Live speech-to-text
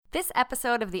This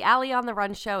episode of the Allie on the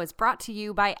Run show is brought to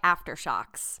you by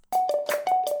Aftershocks.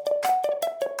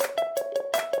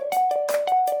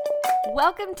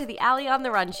 Welcome to the Allie on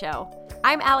the Run show.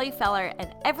 I'm Allie Feller,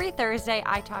 and every Thursday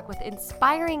I talk with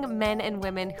inspiring men and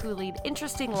women who lead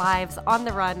interesting lives on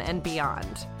the run and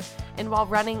beyond. And while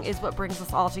running is what brings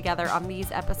us all together on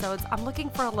these episodes, I'm looking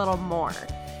for a little more.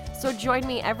 So join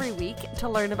me every week to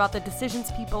learn about the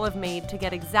decisions people have made to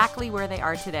get exactly where they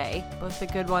are today, both the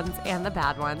good ones and the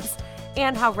bad ones,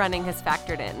 and how running has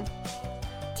factored in.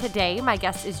 Today, my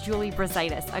guest is Julie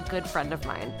Brazitis, a good friend of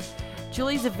mine.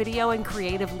 Julie's a video and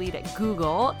creative lead at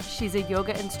Google. She's a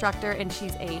yoga instructor, and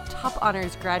she's a top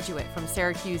honors graduate from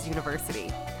Syracuse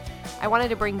University. I wanted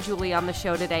to bring Julie on the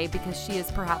show today because she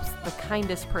is perhaps the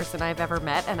kindest person I've ever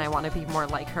met, and I want to be more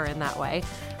like her in that way,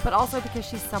 but also because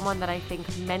she's someone that I think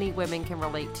many women can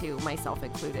relate to, myself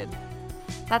included.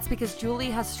 That's because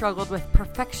Julie has struggled with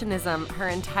perfectionism her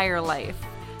entire life.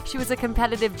 She was a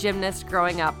competitive gymnast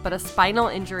growing up, but a spinal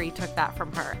injury took that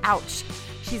from her. Ouch!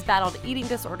 She's battled eating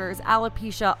disorders,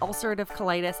 alopecia, ulcerative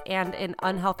colitis, and an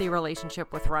unhealthy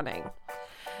relationship with running.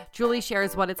 Julie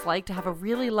shares what it's like to have a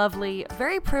really lovely,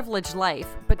 very privileged life,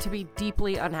 but to be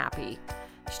deeply unhappy.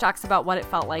 She talks about what it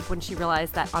felt like when she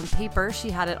realized that on paper she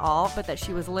had it all, but that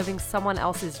she was living someone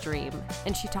else's dream.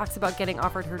 And she talks about getting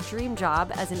offered her dream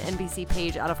job as an NBC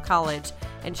page out of college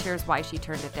and shares why she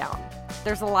turned it down.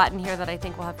 There's a lot in here that I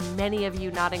think will have many of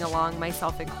you nodding along,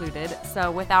 myself included.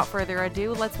 So without further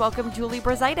ado, let's welcome Julie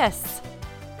Brazitis.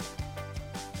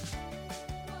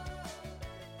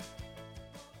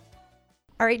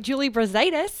 All right, Julie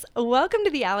Brazitis, welcome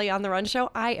to the Allie on the Run show.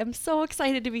 I am so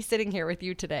excited to be sitting here with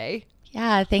you today.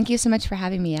 Yeah, thank you so much for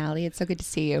having me, Allie. It's so good to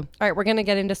see you. All right, we're going to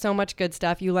get into so much good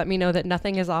stuff. You let me know that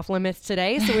nothing is off limits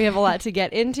today, so we have a lot to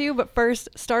get into. But first,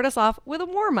 start us off with a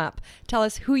warm-up. Tell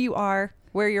us who you are,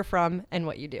 where you're from, and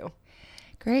what you do.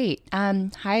 Great.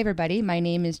 Hi, everybody. My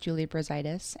name is Julie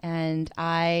Brazitis, and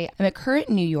I am a current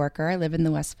New Yorker. I live in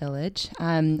the West Village.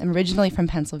 I'm originally from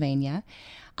Pennsylvania.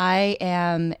 I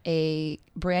am a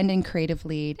brand and creative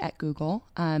lead at Google,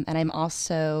 and I'm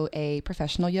also a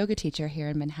professional yoga teacher here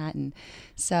in Manhattan.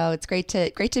 So it's great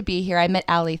to be here. I met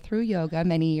Allie through yoga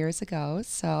many years ago,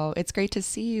 so it's great to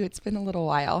see you. It's been a little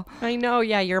while. I know,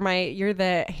 yeah, you're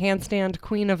the handstand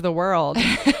queen of the world.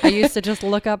 I used to just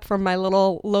look up from my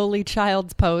little lowly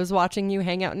child's pose, watching you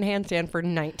hang out in handstand for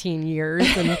 19 years,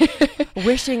 and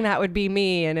wishing that would be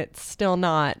me, and it's still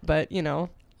not, but you know.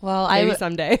 Well, maybe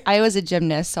someday. I was a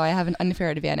gymnast, so I have an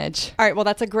unfair advantage. All right, well,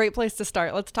 that's a great place to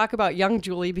start. Let's talk about young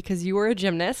Julie, because you were a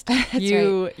gymnast. That's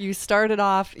right. You started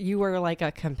off, you were like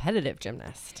a competitive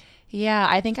gymnast. Yeah,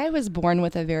 I think I was born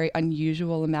with a very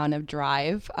unusual amount of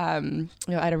drive,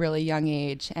 at a really young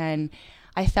age. And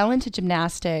I fell into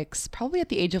gymnastics probably at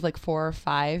the age of like 4 or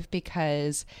 5,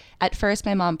 because at first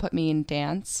my mom put me in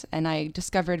dance, and I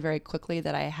discovered very quickly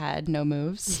that I had no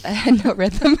moves and no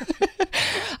rhythm.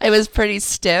 I was pretty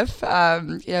stiff,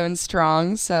 and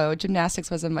strong. So gymnastics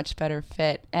was a much better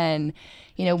fit. And,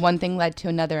 one thing led to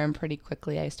another, and pretty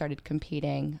quickly I started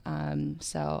competing.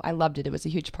 So I loved it. It was a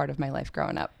huge part of my life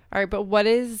growing up. All right, but what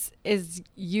is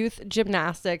youth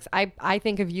gymnastics? I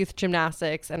think of youth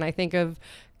gymnastics, and I think of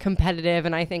competitive,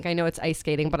 and I know it's ice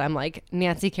skating, but I'm like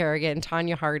Nancy Kerrigan,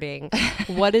 Tanya Harding.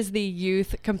 What is the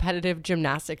youth competitive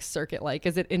gymnastics circuit like?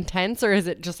 Is it intense, or is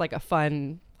it just like a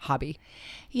fun hobby?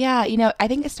 Yeah, I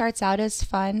think it starts out as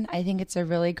fun. I think it's a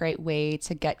really great way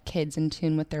to get kids in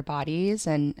tune with their bodies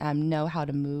and know how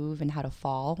to move and how to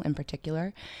fall in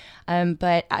particular.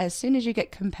 But as soon as you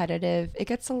get competitive, it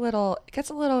gets a little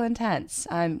intense.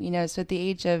 So at the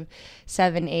age of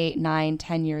 7, 8, 9,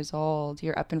 10 years old,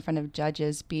 you're up in front of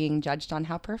judges being judged on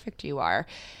how perfect you are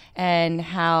and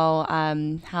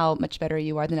how much better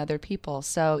you are than other people.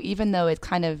 So even though it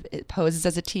poses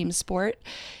as a team sport,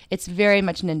 it's very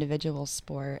much an individual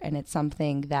sport, and it's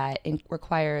something that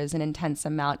requires an intense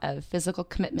amount of physical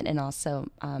commitment and also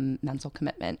mental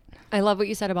commitment. I love what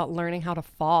you said about learning how to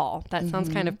fall. That sounds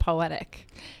kind of poetic.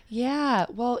 Yeah.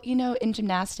 Well, in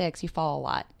gymnastics, you fall a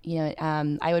lot.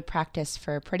 I would practice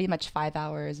for pretty much 5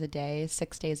 hours a day,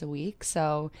 6 days a week.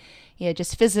 So,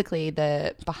 just physically,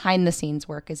 the behind the scenes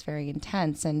work is very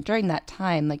intense. And during that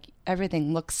time, like,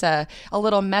 everything looks a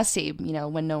little messy,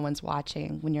 when no one's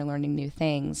watching, when you're learning new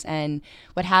things. And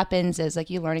what happens is, like,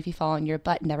 you learn if you fall on your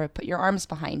butt, never put your arms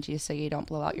behind you so you don't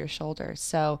blow out your shoulders.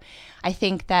 So I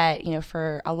think that,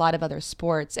 for a lot of other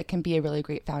sports, it can be a really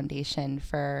great foundation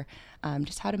for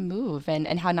just how to move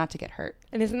and how not to get hurt.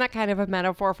 And isn't that kind of a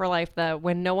metaphor for life, that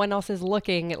when no one else is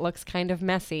looking, it looks kind of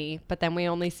messy, but then we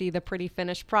only see the pretty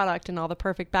finished product and all the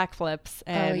perfect backflips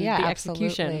and the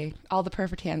execution. Absolutely. All the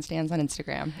perfect handstands on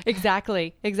Instagram.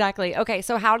 Exactly. Okay,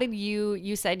 so how did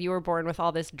you said you were born with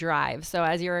all this drive. So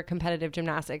as you're a competitive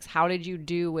gymnastics, how did you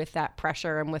do with that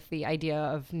pressure and with the idea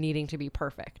of needing to be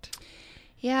perfect?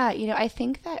 Yeah, I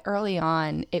think that early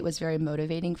on it was very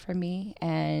motivating for me.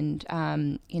 And,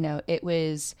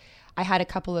 I had a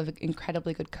couple of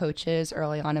incredibly good coaches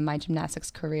early on in my gymnastics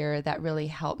career that really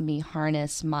helped me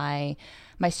harness my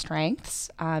strengths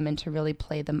and to really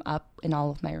play them up in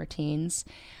all of my routines.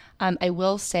 I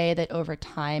will say that over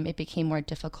time it became more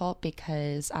difficult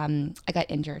because I got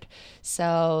injured.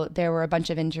 So there were a bunch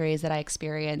of injuries that I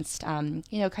experienced,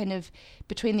 kind of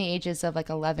between the ages of like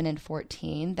 11 and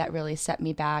 14 that really set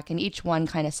me back, and each one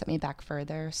kind of set me back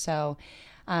further. So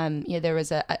there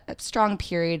was a strong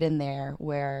period in there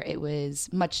where it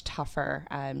was much tougher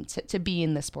to be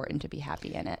in the sport and to be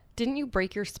happy in it. Didn't you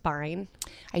break your spine?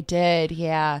 I did,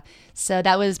 yeah. So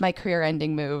that was my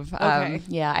career-ending move. Okay.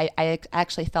 I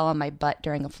actually fell on my butt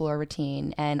during a floor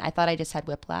routine, and I thought I just had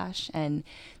whiplash. And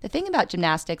the thing about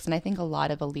gymnastics, and I think a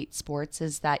lot of elite sports,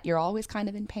 is that you're always kind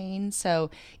of in pain.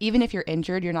 So even if you're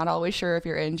injured, you're not always sure if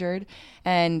you're injured.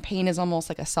 And pain is almost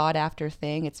like a sought-after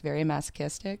thing. It's very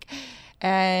masochistic.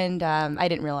 And I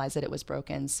didn't realize that it was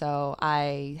broken. So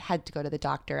I had to go to the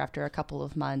doctor after a couple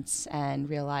of months and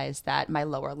realized that my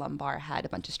lower lumbar had a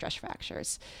bunch of stress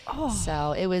fractures. Oh.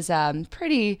 So it was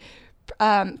pretty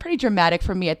dramatic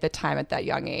for me at the time at that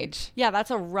young age. Yeah,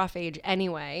 that's a rough age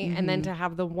anyway. Mm-hmm. And then to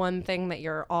have the one thing that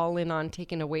you're all in on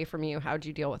taken away from you, how'd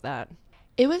you deal with that?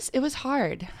 It was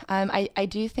hard. I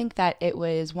do think that it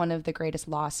was one of the greatest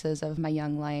losses of my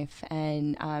young life.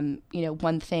 And,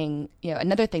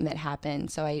 another thing that happened.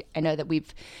 So I know that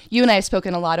you and I have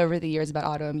spoken a lot over the years about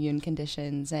autoimmune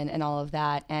conditions and all of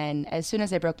that. And as soon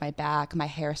as I broke my back, my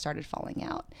hair started falling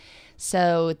out.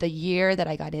 So the year that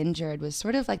I got injured was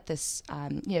sort of like this,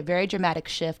 very dramatic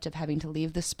shift of having to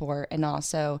leave the sport and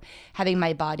also having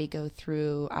my body go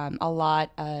through a lot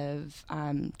of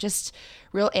just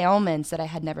real ailments that I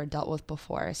had never dealt with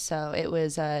before. So it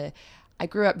was I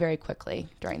grew up very quickly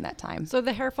during that time. So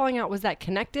the hair falling out, was that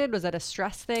connected? Was that a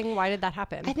stress thing? Why did that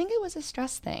happen? I think it was a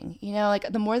stress thing.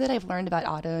 Like the more that I've learned about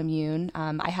autoimmune,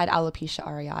 I had alopecia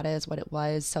areata is what it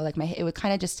was. So like it would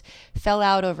kind of just fell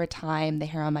out over time, the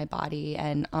hair on my body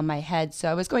and on my head. So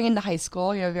I was going into high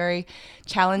school, very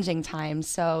challenging times.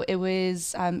 So it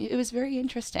was very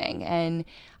interesting. And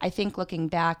I think looking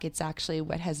back, it's actually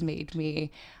what has made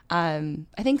me, I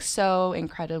think, so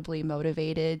incredibly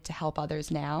motivated to help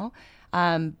others now.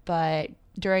 But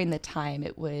during the time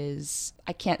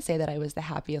I can't say that I was the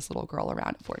happiest little girl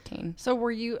around at 14. So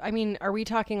are we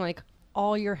talking like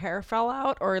all your hair fell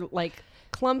out or like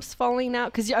clumps falling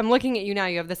out? Because I'm looking at you now,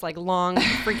 you have this like long,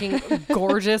 freaking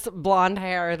gorgeous blonde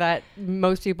hair that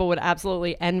most people would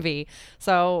absolutely envy.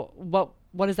 So what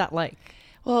is that like?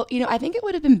 Well, I think it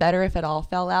would have been better if it all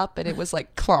fell out, but it was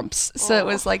like clumps. So It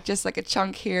was like just like a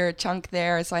chunk here, a chunk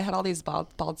there. So I had all these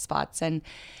bald spots, and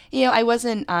I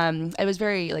wasn't. I was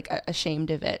very like ashamed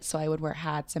of it. So I would wear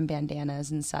hats and bandanas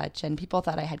and such, and people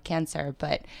thought I had cancer,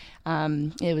 but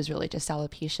it was really just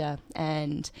alopecia.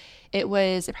 And it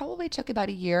probably took about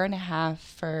a year and a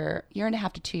half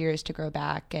to 2 years to grow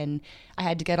back, and I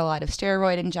had to get a lot of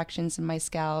steroid injections in my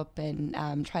scalp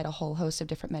and tried a whole host of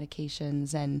different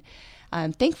medications. And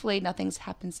thankfully, nothing's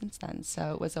happened since then.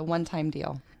 So it was a one-time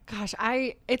deal. Gosh,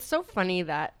 it's so funny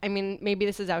that, maybe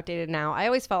this is outdated now. I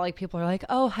always felt like people are like,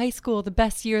 oh, high school, the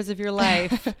best years of your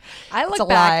life. I look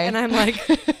back and I'm like,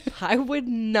 I would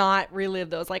not relive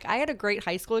those. Like, I had a great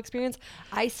high school experience.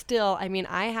 I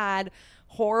had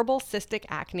horrible cystic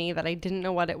acne that I didn't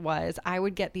know what it was. I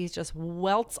would get these just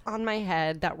welts on my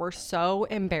head that were so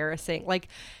embarrassing. Like,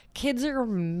 kids are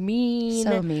mean.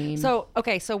 So mean. So,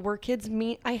 okay, so were kids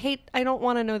mean? I don't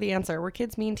want to know the answer. Were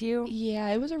kids mean to you? Yeah,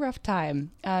 it was a rough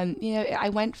time. I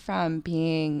went from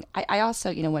being, I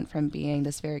also, went from being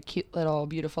this very cute little,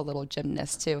 beautiful little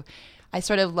gymnast to, I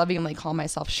sort of lovingly call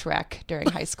myself Shrek during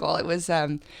high school. It was,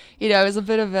 I was a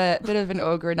bit of an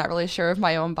ogre, not really sure of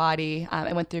my own body.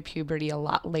 I went through puberty a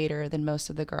lot later than most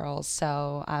of the girls.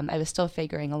 So I was still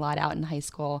figuring a lot out in high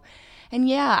school. And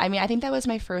yeah, I think that was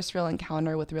my first real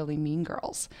encounter with really mean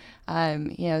girls.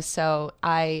 So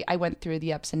I went through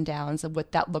the ups and downs of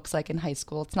what that looks like in high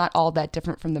school. It's not all that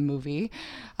different from the movie.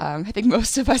 I think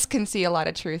most of us can see a lot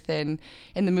of truth in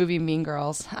the movie Mean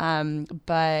Girls.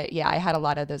 But yeah, I had a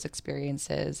lot of those experiences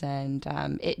experiences, and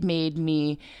it made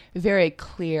me very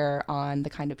clear on the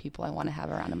kind of people I want to have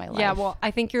around in my life. Yeah, well,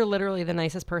 I think you're literally the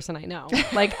nicest person I know.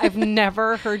 Like, I've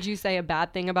never heard you say a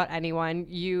bad thing about anyone.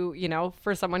 You know,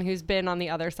 for someone who's been on the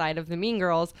other side of the Mean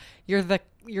Girls,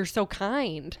 you're so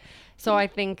kind. So I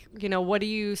think, you know, what do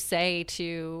you say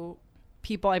to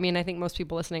people? I mean, I think most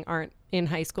people listening aren't in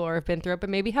high school or have been through it, but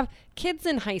maybe have kids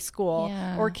in high school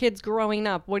or kids growing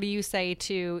up. What do you say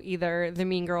to either the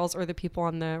Mean Girls or the people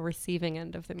on the receiving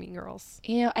end of the Mean Girls?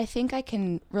 You know, I think I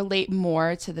can relate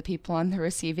more to the people on the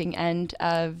receiving end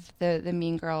of the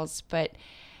Mean Girls, but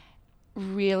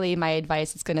really my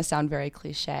advice, it's going to sound very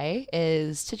cliche,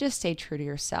 is to just stay true to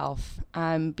yourself,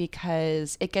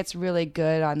 because it gets really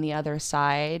good on the other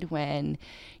side when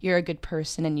you're a good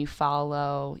person and you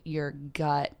follow your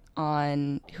gut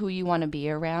on who you want to be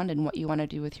around and what you want to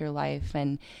do with your life,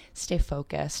 and stay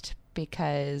focused,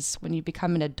 because when you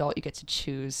become an adult, you get to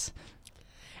choose.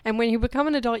 And when you become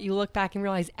an adult, you look back and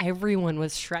realize everyone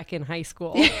was Shrek in high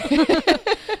school.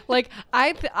 Like,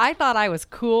 I thought I was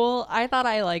cool. I thought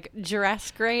I, like,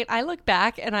 dressed great. I look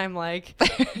back and I'm like,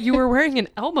 you were wearing an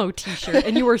Elmo t-shirt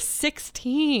and you were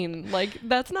 16. Like,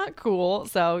 that's not cool.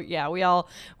 So, yeah, we all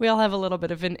have a little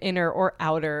bit of an inner or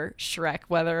outer Shrek,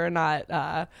 whether or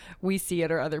not we see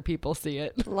it or other people see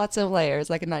it. Lots of layers,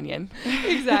 like an onion.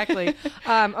 Exactly.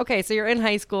 Okay, so you're in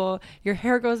high school. Your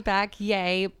hair goes back.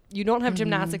 Yay. You don't have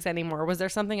gymnastics anymore. Was there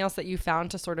something else that you found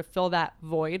to sort of fill that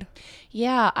void?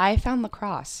 Yeah, I found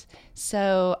lacrosse.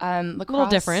 So lacrosse, a little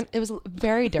different. It was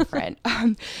very different.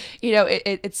 You know,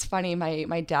 it's funny.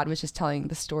 My dad was just telling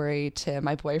the story to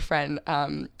my boyfriend.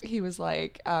 He was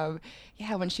like,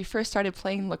 yeah, when she first started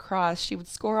playing lacrosse, she would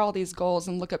score all these goals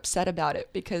and look upset about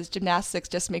it because gymnastics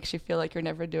just makes you feel like you're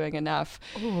never doing enough.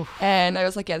 Oof. And I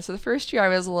was like, yeah. So the first year I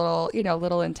was a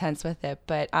little intense with it,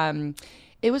 but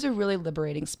it was a really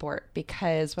liberating sport,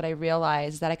 because what I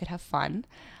realized that I could have fun,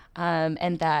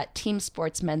 and that team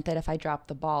sports meant that if I dropped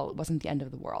the ball, it wasn't the end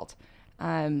of the world.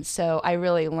 So I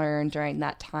really learned during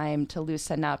that time to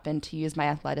loosen up and to use my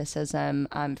athleticism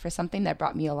for something that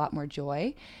brought me a lot more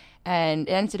joy. And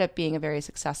it ended up being a very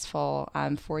successful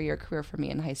 4-year career for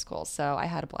me in high school. So I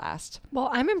had a blast.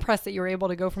 Well, I'm impressed that you were able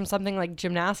to go from something like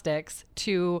gymnastics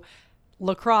to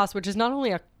lacrosse, which is not only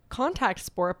a contact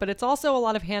sport, but it's also a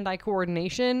lot of hand-eye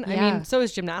coordination. Yeah. I mean, so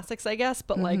is gymnastics, I guess,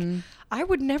 but like, I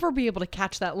would never be able to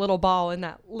catch that little ball in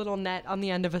that little net on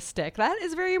the end of a stick. That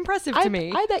is very impressive to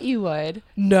me. I bet you would.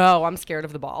 No, I'm scared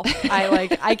of the ball.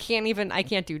 I can't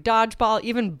do dodgeball,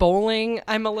 even bowling.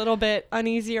 I'm a little bit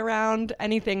uneasy around.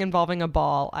 Anything involving a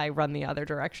ball, I run the other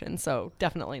direction. So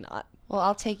definitely not. Well,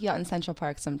 I'll take you out in Central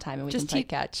Park sometime and we can play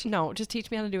catch. No, just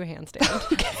teach me how to do a handstand.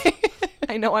 Okay.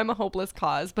 I know I'm a hopeless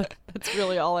cause, but that's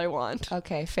really all I want.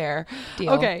 Okay, fair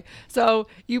deal. Okay, so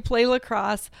you play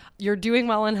lacrosse. You're doing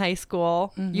well in high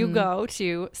school. You go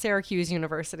to Syracuse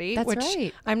University, which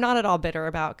right. I'm not at all bitter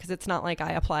about, because it's not like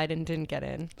I applied and didn't get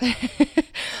in.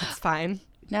 It's fine.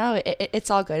 No, it's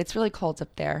all good. It's really cold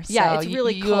up there. Yeah, so it's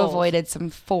really you cold. You avoided some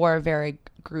 4 very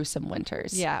gruesome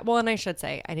winters. Yeah, well, and I should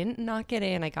say, I didn't not get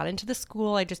in. I got into the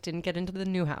school. I just didn't get into the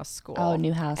Newhouse school. Oh,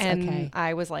 Newhouse, and okay.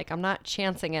 I was like, I'm not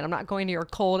chancing it. I'm not going to your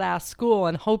cold-ass school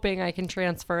and hoping I can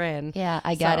transfer in. Yeah,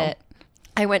 I get it.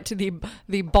 I went to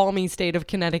the balmy state of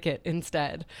Connecticut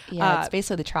instead. Yeah, it's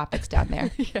basically the tropics down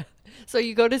there. Yeah. So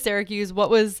you go to Syracuse. What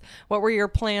were your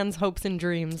plans, hopes, and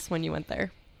dreams when you went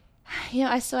there? You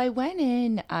know, so I went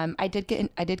in. I did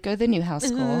go to the Newhouse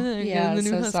school. Yeah,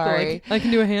 so sorry. I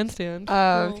can do a handstand.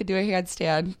 Could do a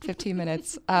handstand. 15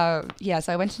 minutes. Yeah,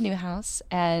 so I went to Newhouse,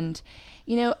 and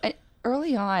you know,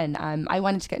 early on, I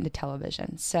wanted to get into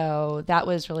television. So that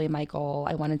was really my goal.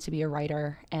 I wanted to be a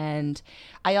writer, and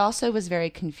I also was very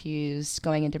confused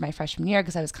going into my freshman year,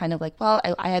 because I was kind of like, well,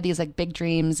 I had these like big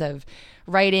dreams of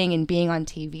writing and being on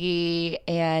TV,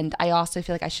 and I also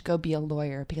feel like I should go be a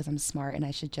lawyer because I'm smart and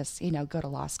I should just, go to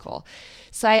law school.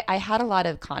 So I had a lot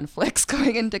of conflicts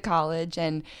going into college,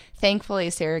 and thankfully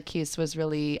Syracuse was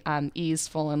really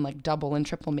easeful and like double and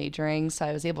triple majoring, so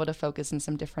I was able to focus in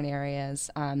some different areas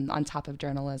on top of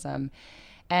journalism.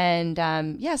 And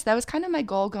yes, that was kind of my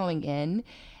goal going in.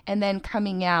 And then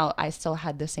coming out, I still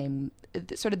had the same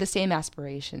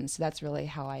aspirations. So that's really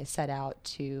how I set out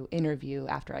to interview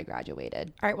after I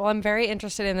graduated. All right. Well, I'm very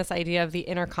interested in this idea of the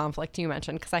inner conflict you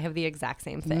mentioned, because I have the exact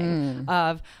same thing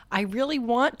of, I really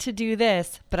want to do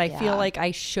this, but I feel like I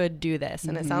should do this.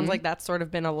 And it sounds like that's sort of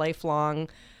been a lifelong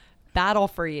battle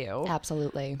for you.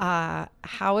 Absolutely.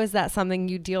 How is that something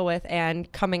you deal with?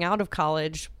 And coming out of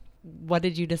college, what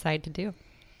did you decide to do?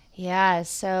 Yeah,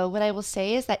 so what I will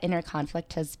say is that inner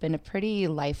conflict has been a pretty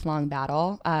lifelong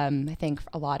battle. I think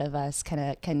a lot of us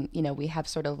we have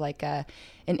sort of like an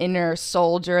inner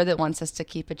soldier that wants us to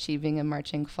keep achieving and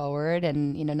marching forward,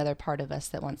 and another part of us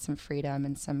that wants some freedom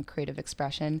and some creative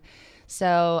expression.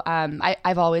 So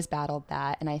I've always battled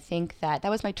that, and I think that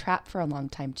was my trap for a long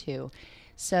time too.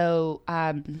 So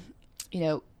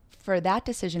for that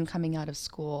decision coming out of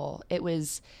school, it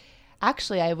was.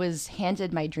 Actually, I was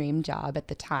handed my dream job at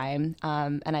the time,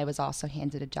 and I was also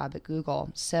handed a job at Google.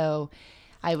 So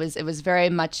it was very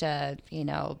much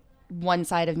one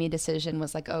side of me decision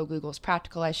was like, oh, Google's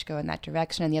practical, I should go in that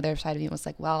direction. And the other side of me was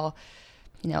like, well,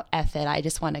 F it, I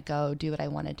just want to go do what I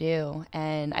want to do.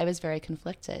 And I was very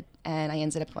conflicted, and I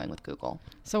ended up going with Google.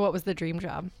 So what was the dream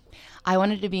job? I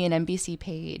wanted to be an NBC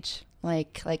page,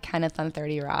 like Kenneth on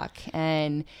 30 Rock.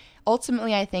 And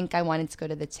ultimately, I think I wanted to go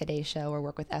to the Today Show or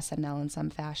work with SNL in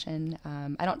some fashion.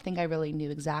 I don't think I really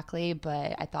knew exactly,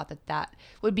 but I thought that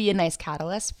would be a nice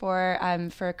catalyst for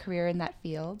a career in that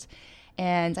field.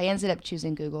 And I ended up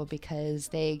choosing Google because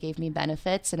they gave me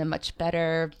benefits and a much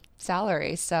better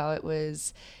salary. So it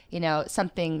was,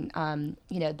 something,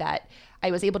 that I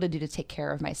was able to do to take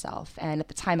care of myself. And at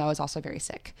the time I was also very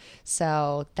sick.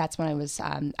 So that's when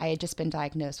I had just been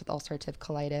diagnosed with ulcerative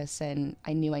colitis, and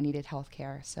I knew I needed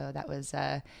healthcare. So that was,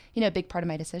 a big part of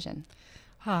my decision.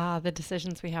 The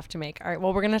decisions we have to make. All right.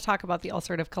 Well, we're going to talk about the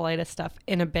ulcerative colitis stuff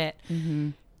in a bit.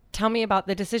 Mm-hmm. Tell me about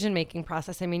the decision-making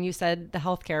process. I mean, you said the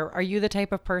healthcare. Are you the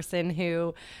type of person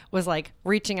who was like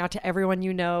reaching out to everyone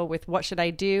with what should I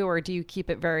do, or do you keep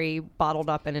it very bottled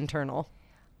up and internal?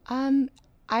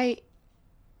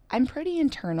 I'm pretty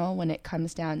internal when it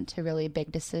comes down to really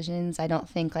big decisions. I don't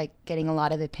think like getting a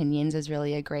lot of opinions is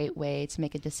really a great way to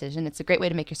make a decision. It's a great way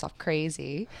to make yourself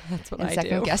crazy. That's what and I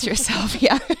second do. Guess yourself.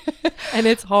 Yeah. And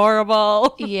it's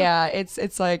horrible. Yeah. It's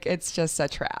just a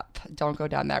trap. Don't go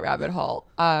down that rabbit hole.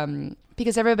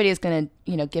 Because everybody is going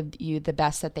to, give you the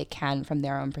best that they can from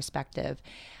their own perspective.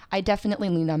 I definitely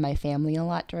leaned on my family a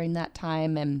lot during that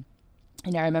time. And,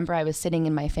 I remember I was sitting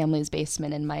in my family's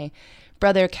basement, and my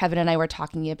brother Kevin and I were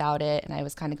talking about it, and I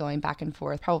was kind of going back and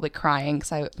forth, probably crying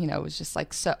because I, was just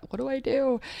like, so what do I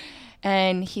do?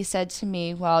 And he said to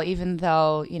me, well, even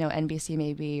though, NBC may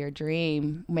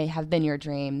have been your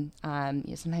dream,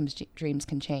 sometimes dreams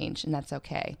can change, and that's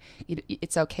okay.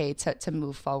 It's okay to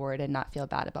move forward and not feel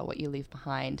bad about what you leave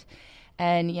behind.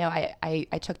 And, I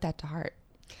took that to heart.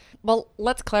 Well,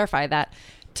 let's clarify that.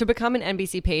 To become an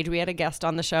NBC page, we had a guest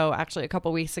on the show actually a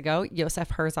couple weeks ago,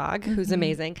 Yosef Herzog, who's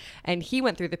amazing. And he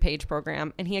went through the page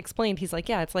program, and he explained, he's like,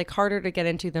 yeah, it's like harder to get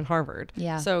into than Harvard.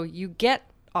 Yeah. So you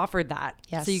get offered that.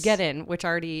 Yes. So you get in, which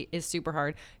already is super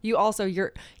hard. You also,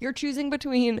 you're choosing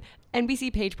between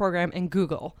NBC page program and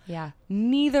Google. Yeah.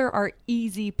 Neither are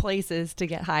easy places to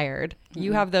get hired. Mm-hmm.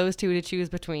 You have those two to choose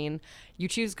between. You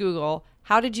choose Google.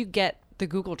 How did you get the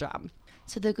Google job?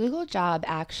 So the Google job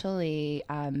actually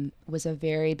was a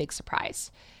very big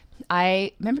surprise. Do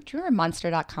you remember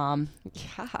Monster.com?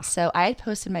 Yeah. So I had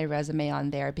posted my resume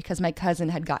on there because my cousin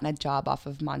had gotten a job off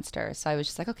of Monster. So I was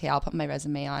just like, okay, I'll put my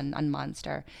resume on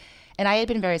Monster. And I had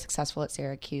been very successful at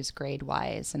Syracuse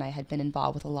grade-wise, and I had been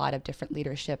involved with a lot of different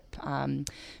leadership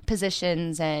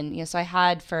positions. And, so I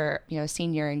had for, a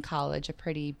senior in college, a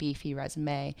pretty beefy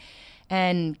resume.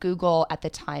 And Google at the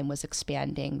time was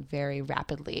expanding very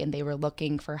rapidly, and they were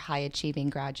looking for high-achieving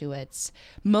graduates,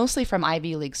 mostly from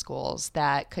Ivy League schools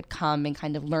that could come and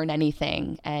kind of learn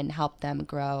anything and help them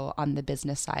grow on the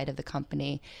business side of the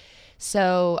company.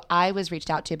 So I was reached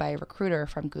out to by a recruiter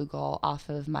from Google off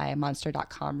of my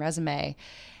Monster.com resume.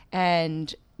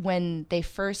 And when they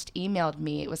first emailed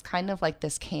me, it was kind of like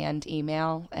this canned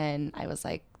email. And I was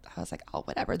like, oh,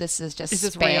 whatever. This is just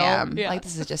spam. Yeah. Like,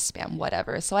 this is just spam,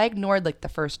 whatever. So I ignored like the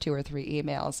first 2 or 3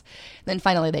 emails. Then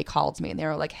finally they called me and they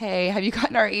were like, hey, have you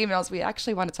gotten our emails? We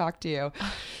actually want to talk to you.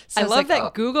 So I love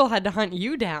that Google had to hunt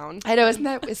you down. I know, isn't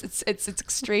that, it's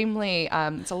extremely,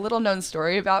 it's a little known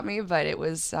story about me, but it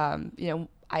was,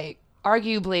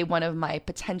 arguably one of my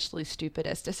potentially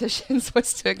stupidest decisions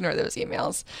was to ignore those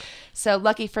emails. So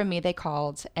lucky for me, they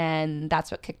called, and that's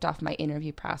what kicked off my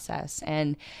interview process.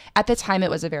 And at the time,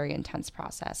 it was a very intense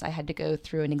process. I had to go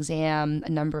through an exam, a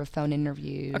number of phone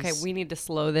interviews. Okay, we need to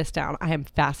slow this down. I am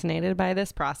fascinated by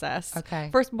this process. Okay.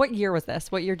 First, what year was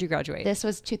this? What year did you graduate? This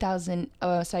was 2000.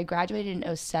 Oh, so I graduated in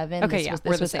 2007. Okay,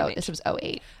 we're the same age. This was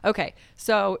 2008. Okay,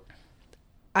 so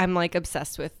I'm like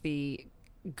obsessed with the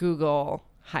Google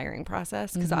hiring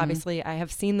process because obviously I have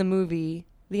seen the movie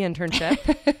The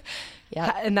Internship.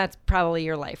 Yeah, and that's probably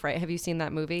your life, right? Have you seen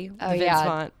that movie? Oh, yeah.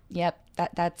 Vaughn? Yep.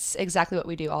 That's exactly what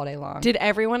we do all day long. Did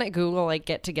everyone at Google like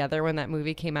get together when that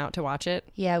movie came out to watch it?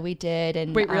 Yeah, we did.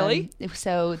 And wait, really?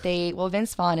 So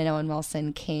Vince Vaughn and Owen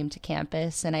Wilson came to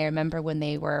campus, and I remember when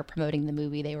they were promoting the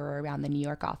movie, they were around the New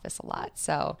York office a lot.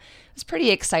 So it was pretty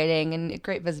exciting and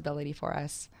great visibility for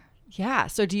us. Yeah.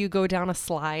 So do you go down a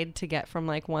slide to get from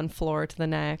like one floor to the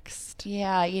next?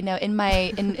 Yeah, in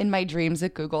my dreams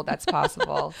at Google, that's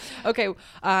possible. Okay.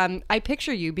 I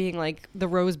picture you being like the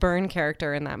Rose Byrne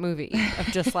character in that movie of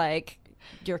just like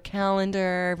your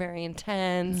calendar, very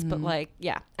intense, but like,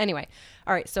 yeah. Anyway.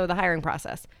 All right. So the hiring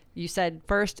process. You said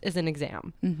first is an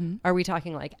exam. Mm-hmm. Are we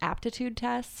talking like aptitude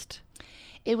test?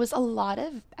 It was a lot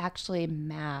of actually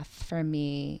math for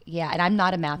me. Yeah. And I'm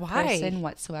not a math person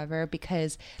whatsoever,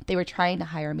 because they were trying to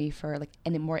hire me for like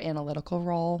a more analytical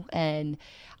role. And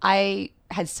I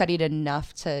had studied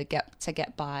enough to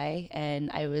get by, and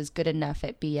I was good enough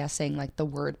at BSing like the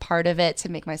word part of it to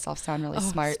make myself sound really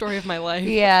smart. Story of my life.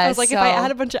 Yeah. I was like, if I add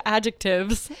a bunch of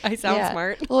adjectives, I sound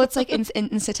smart. Well, it's like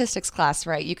in statistics class,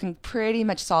 right? You can pretty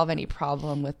much solve any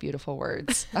problem with beautiful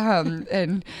words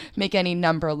and make any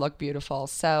number look beautiful.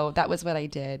 So that was what I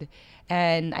did.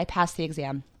 And I passed the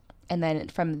exam. And then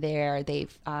from there, they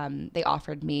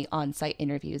offered me on-site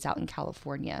interviews out in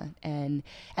California. And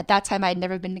at that time, I'd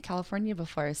never been to California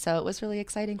before, so it was really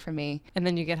exciting for me. And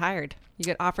then you get hired. You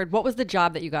get offered. What was the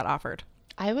job that you got offered?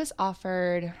 I was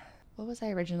offered... What was I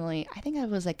originally? I think I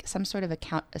was like some sort of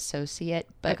account associate,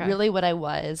 but really what I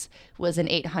was an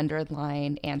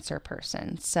 800-line answer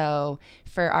person. So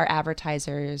for our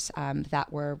advertisers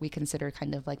we consider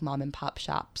kind of like mom and pop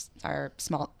shops, are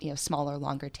small, smaller,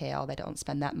 longer tail, that don't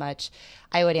spend that much.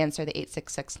 I would answer the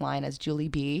 866 line as Julie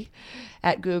B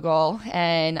at Google,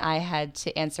 and I had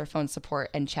to answer phone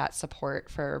support and chat support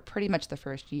for pretty much the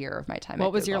first year of my time at Google.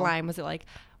 What was your line? Was it like,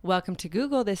 "Welcome to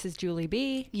Google, this is Julie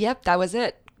B"? Yep, that was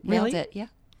it. Really? Nailed it, yeah.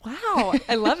 Wow,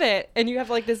 I love it. And you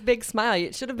have like this big smile.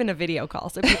 It should have been a video call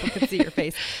so people could see your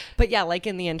face. But yeah, like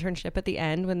in the internship at the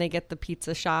end when they get the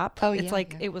pizza shop,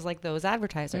 it was like those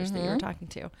advertisers that you were talking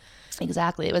to.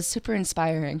 Exactly. It was super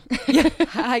inspiring. Yeah,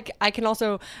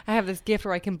 I have this gift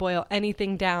where I can boil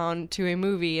anything down to a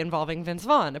movie involving Vince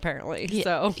Vaughn, apparently. Yeah,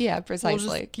 so yeah, precisely.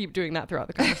 We'll just keep doing that throughout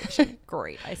the conversation.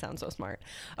 Great. I sound so smart.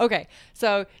 Okay.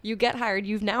 So you get hired.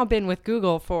 You've now been with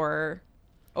Google for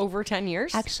over 10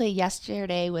 years? Actually,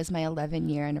 yesterday was my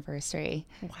 11-year anniversary.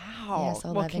 Wow. Yeah,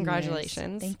 so well,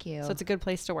 congratulations. Years. Thank you. So it's a good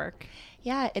place to work.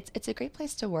 Yeah, it's a great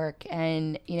place to work.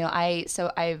 And,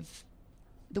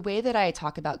 the way that I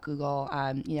talk about Google,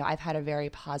 I've had a very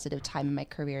positive time in my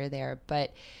career there,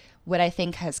 but what I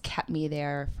think has kept me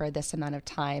there for this amount of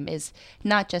time is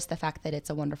not just the fact that it's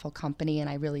a wonderful company and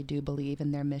I really do believe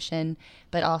in their mission,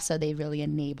 but also they really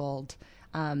enabled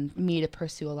me to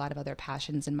pursue a lot of other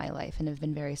passions in my life and have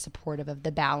been very supportive of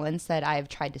the balance that I've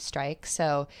tried to strike.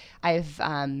 So I've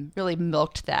really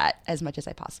milked that as much as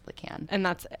I possibly can. And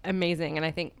that's amazing. And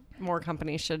I think more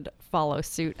companies should follow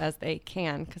suit as they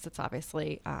can, because it's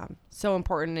obviously so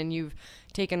important. And you've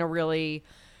taken a really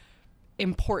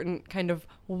important kind of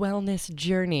wellness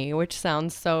journey, which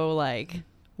sounds so like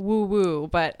woo woo,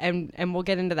 but and we'll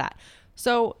get into that.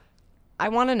 So I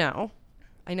want to know,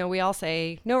 I know we all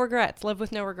say no regrets, live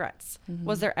with no regrets. Mm-hmm.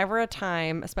 Was there ever a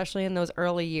time, especially in those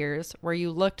early years, where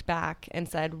you looked back and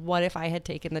said, what if I had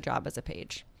taken the job as a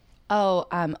page? Oh,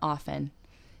 often.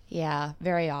 Yeah,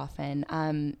 very often.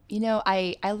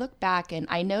 I look back and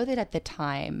I know that at the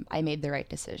time I made the right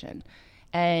decision.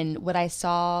 And what I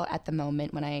saw at the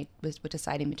moment when I was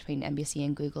deciding between NBC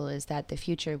and Google is that the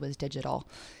future was digital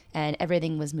and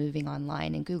everything was moving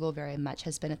online. And Google very much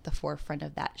has been at the forefront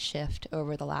of that shift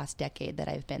over the last decade that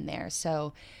I've been there.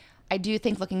 So I do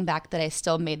think looking back that I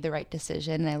still made the right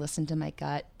decision and I listened to my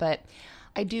gut, but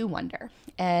I do wonder.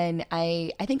 And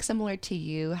I think similar to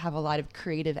you, have a lot of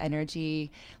creative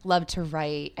energy, love to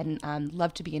write and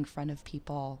love to be in front of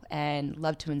people and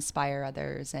love to inspire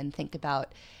others and think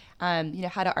about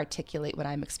how to articulate what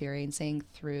I'm experiencing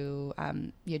through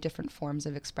different forms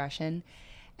of expression.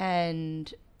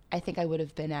 And I think I would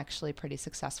have been actually pretty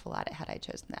successful at it had I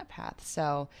chosen that path.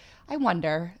 So I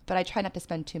wonder, but I try not to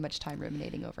spend too much time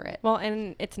ruminating over it. Well,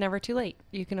 and it's never too late.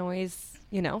 You can always,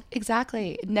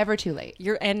 Exactly. Never too late.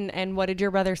 And what did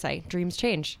your brother say? Dreams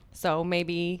change. So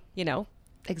maybe,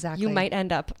 Exactly. you might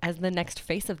end up as the next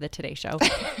face of the Today Show.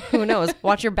 Who knows?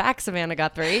 Watch your back, Savannah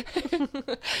Guthrie.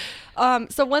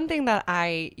 So one thing that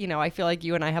I feel like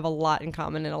you and I have a lot in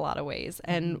common in a lot of ways.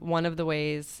 And one of the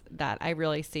ways that I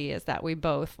really see is that we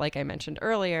both, like I mentioned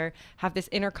earlier, have this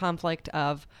inner conflict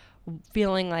of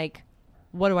feeling like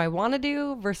what do I want to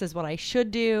do versus what I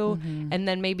should do, and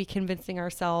then maybe convincing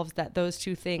ourselves that those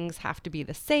two things have to be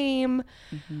the same.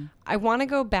 I want to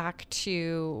go back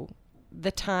to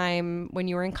the time when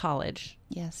you were in college.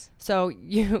 Yes. So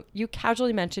you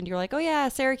casually mentioned, you're like, oh yeah,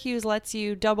 Syracuse lets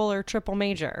you double or triple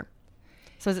major.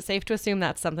 So is it safe to assume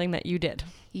that's something that you did?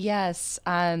 Yes.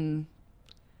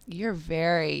 You're a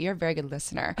very good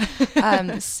listener.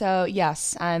 So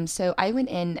yes. So I went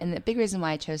in, and the big reason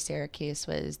why I chose Syracuse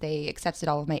was they accepted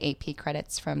all of my AP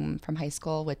credits from high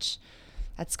school, which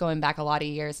that's going back a lot of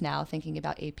years now, thinking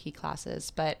about AP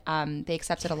classes. But they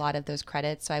accepted a lot of those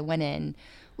credits. So I went in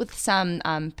with some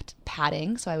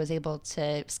padding. So I was able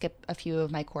to skip a few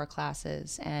of my core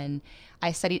classes. And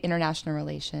I studied international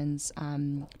relations,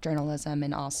 journalism,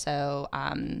 and also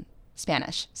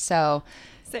Spanish. So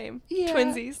same. Yeah.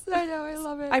 Twinsies. I know. I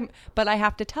love it. But I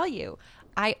have to tell you,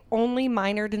 I only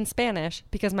minored in Spanish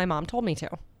because my mom told me to.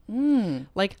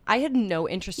 Like, I had no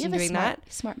interest in doing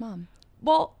that. Smart mom.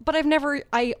 Well, but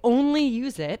I only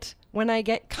use it when I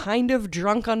get kind of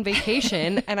drunk on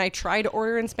vacation and I try to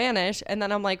order in Spanish. And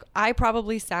then I'm like, I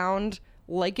probably sound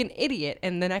like an idiot.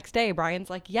 And the next day, Brian's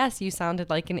like, yes, you sounded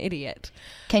like an idiot.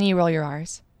 Can you roll your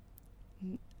R's?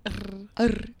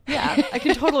 Yeah, I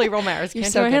can totally roll my R's.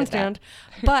 Can't do a handstand.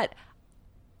 But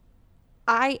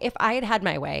if I had had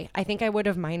my way, I think I would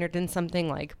have minored in something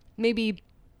like maybe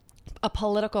a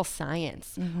political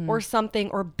science or something,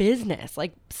 or business,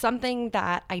 like something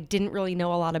that I didn't really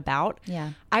know a lot about.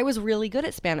 Yeah. I was really good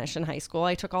at Spanish in high school.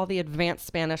 I took all the advanced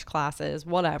Spanish classes,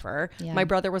 whatever. Yeah. My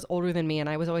brother was older than me, and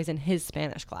I was always in his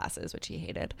Spanish classes, which he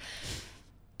hated.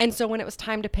 And so when it was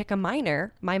time to pick a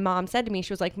minor, my mom said to me,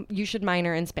 she was like, you should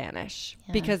minor in Spanish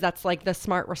because that's like the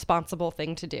smart, responsible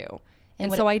thing to do.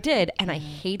 And so I did, and I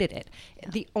hated it. Yeah.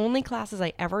 The only classes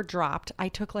I ever dropped, I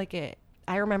took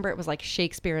I remember it was like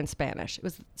Shakespeare in Spanish. It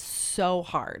was so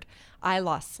hard. I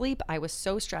lost sleep. I was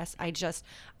so stressed. I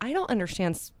don't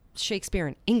understand Shakespeare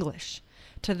in English.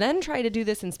 To then try to do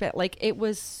this in Spanish, like, it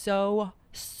was so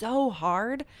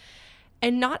hard.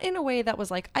 And not in a way that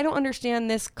was like, I don't understand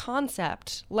this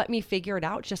concept. Let me figure it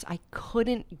out. Just, I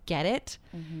couldn't get it.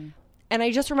 And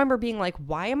I just remember being like,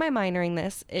 why am I minoring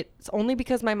this? It's only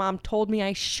because my mom told me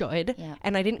I should,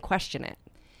 and I didn't question it.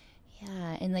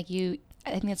 Yeah. And like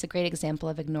I think that's a great example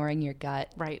of ignoring your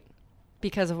gut. Right.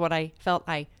 Because of what I felt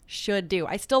I should do.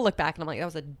 I still look back and I'm like, that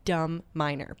was a dumb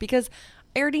minor because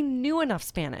I already knew enough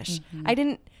Spanish. I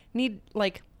didn't need,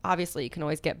 like, obviously you can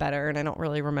always get better, and I don't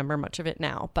really remember much of it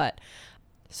now. But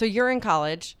so you're in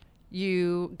college,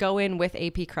 you go in with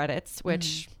AP credits,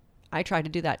 which I tried to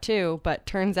do that too, but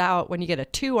turns out when you get a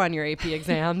 2 on your AP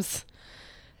exams,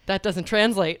 that doesn't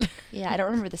translate. Yeah, I don't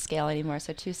remember the scale anymore,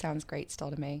 so 2 sounds great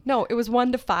still to me. No, it was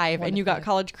 1 to 5, and you got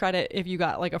college credit if you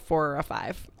got like a 4 or a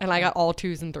 5, and I got all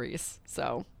 2s and 3s.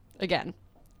 So again,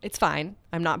 it's fine.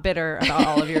 I'm not bitter about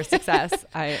all of your success.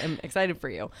 I am excited for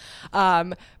you.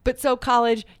 But so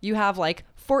college, you have like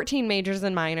 14 majors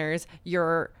and minors.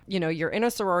 You're in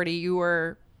a sorority. You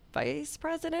were vice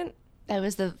president? I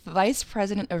was the vice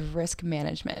president of risk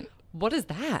management. What is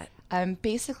that?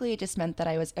 Basically, it just meant that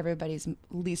I was everybody's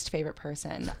least favorite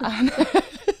person.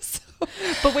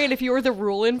 But wait, if you were the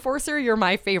rule enforcer, you're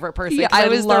my favorite person. Yeah, I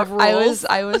love rules.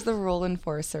 I was the rule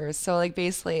enforcer. So like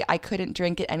basically, I couldn't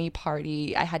drink at any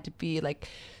party. I had to be like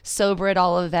sober at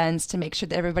all events to make sure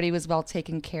that everybody was well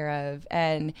taken care of.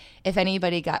 And if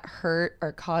anybody got hurt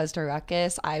or caused a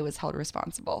ruckus, I was held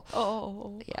responsible.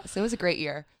 Oh, yeah. So it was a great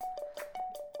year.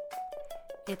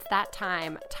 It's that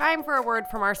time. Time for a word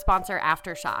from our sponsor,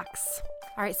 Aftershocks.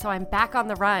 All right, so I'm back on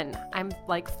the run. I'm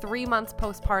like 3 months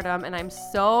postpartum, and I'm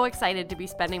so excited to be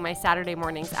spending my Saturday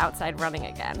mornings outside running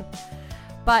again.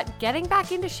 But getting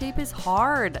back into shape is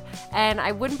hard, and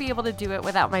I wouldn't be able to do it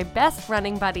without my best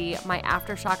running buddy, my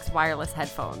Aftershocks wireless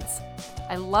headphones.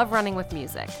 I love running with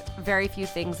music. Very few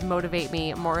things motivate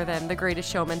me more than The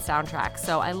Greatest Showman soundtrack,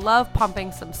 so I love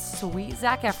pumping some sweet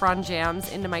Zac Efron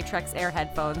jams into my Trex Air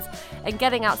headphones and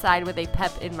getting outside with a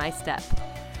pep in my step.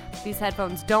 These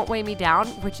headphones don't weigh me down,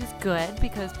 which is good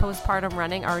because postpartum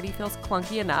running already feels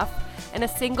clunky enough, and a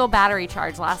single battery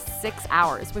charge lasts 6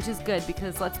 hours, which is good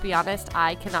because, let's be honest,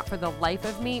 I cannot for the life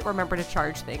of me remember to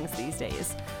charge things these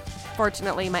days.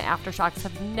 Fortunately, my Aftershocks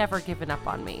have never given up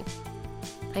on me.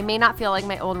 I may not feel like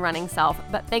my old running self,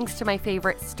 but thanks to my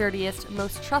favorite, sturdiest,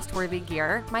 most trustworthy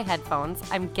gear, my headphones,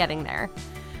 I'm getting there.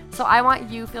 So I want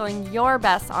you feeling your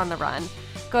best on the run.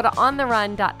 Go to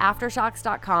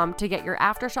ontherun.aftershocks.com to get your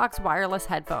Aftershocks wireless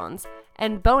headphones.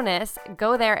 And bonus,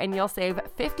 go there and you'll save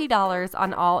 $50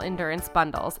 on all endurance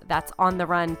bundles. That's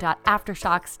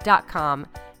ontherun.aftershocks.com.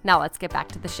 Now let's get back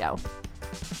to the show.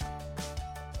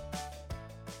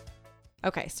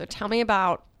 Okay, so tell me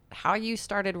about how you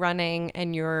started running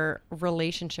and your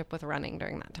relationship with running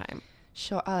during that time.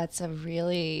 Sure. It's a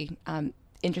really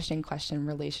interesting question,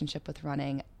 relationship with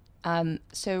running.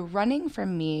 So running for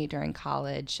me during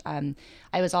college, I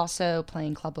was also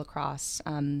playing club lacrosse,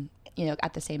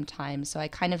 at the same time. So I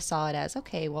kind of saw it as,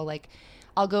 okay, well, like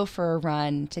I'll go for a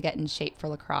run to get in shape for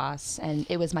lacrosse. And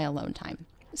it was my alone time.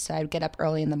 So I'd get up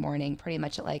early in the morning, pretty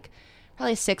much at like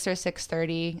probably 6 or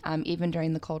 6:30, even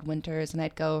during the cold winters. And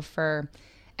I'd go for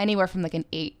anywhere from like an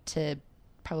 8 to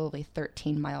probably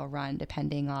 13-mile run,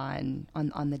 depending on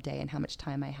the day and how much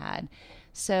time I had.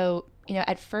 So,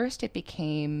 at first it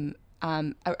became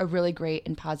a really great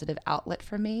and positive outlet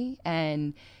for me.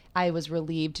 And I was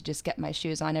relieved to just get my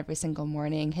shoes on every single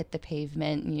morning, hit the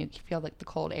pavement, and you feel like the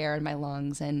cold air in my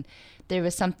lungs. And there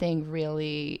was something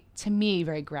really, to me,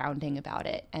 very grounding about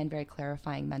it and very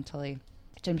clarifying mentally,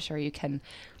 which I'm sure you can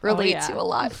relate to a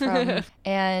lot from.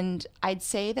 And I'd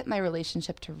say that my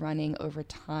relationship to running over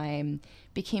time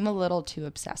became a little too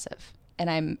obsessive.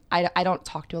 And I don't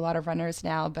talk to a lot of runners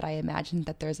now, but I imagine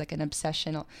that there's like an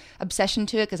obsession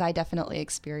to it, because I definitely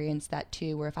experienced that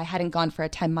too, where if I hadn't gone for a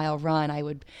 10-mile run, I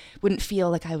wouldn't feel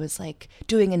like I was like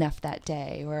doing enough that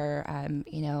day, or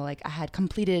like I had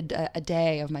completed a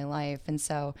day of my life. And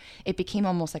so it became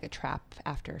almost like a trap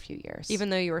after a few years.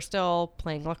 Even though you were still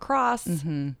playing lacrosse,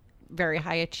 very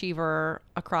high achiever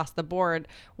across the board,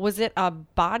 was it a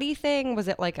body thing? Was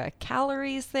it like a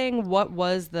calories thing? What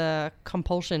was the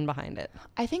compulsion behind it?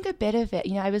 I think a bit of it,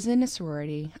 I was in a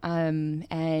sorority,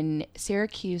 and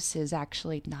Syracuse is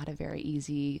actually not a very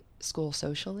easy school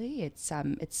socially. It's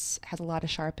has a lot of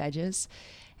sharp edges.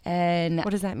 And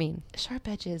what does that mean? Sharp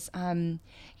edges. A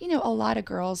lot of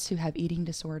girls who have eating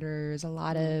disorders, a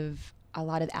lot of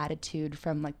attitude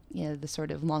from the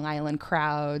sort of Long Island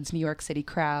crowds, New York City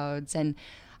crowds. And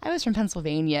I was from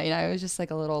Pennsylvania. I was just like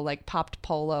a little like popped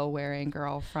polo wearing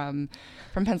girl from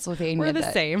Pennsylvania. We're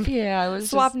the same. Yeah, I was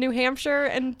swap New Hampshire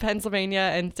and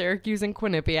Pennsylvania and Syracuse and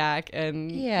Quinnipiac.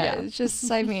 And it's just,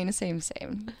 same.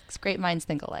 It's great minds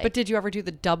think alike. But did you ever do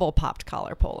the double popped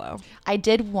collar polo? I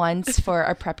did once for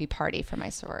a preppy party for my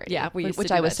sorority. Yeah,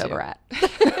 which I was sober at.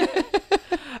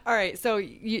 All right, so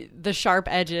the sharp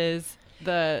edges,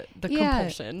 the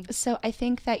compulsion. So I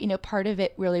think that, part of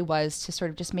it really was to sort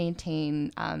of just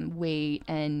maintain weight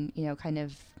and, kind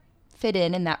of fit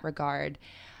in that regard.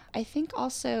 I think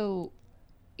also,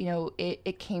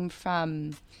 it came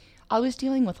from, I was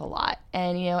dealing with a lot.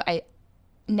 And,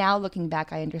 now looking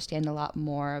back, I understand a lot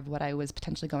more of what I was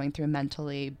potentially going through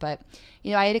mentally. But,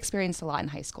 I had experienced a lot in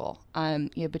high school,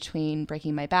 between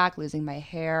breaking my back, losing my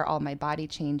hair, all my body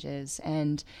changes.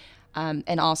 And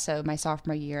also my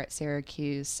sophomore year at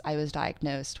Syracuse, I was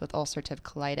diagnosed with ulcerative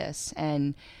colitis,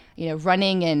 and,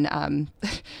 running and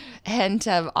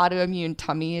autoimmune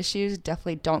tummy issues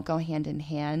definitely don't go hand in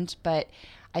hand. But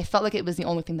I felt like it was the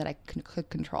only thing that I could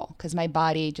control, because my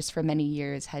body just for many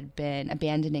years had been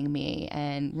abandoning me,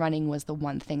 and running was the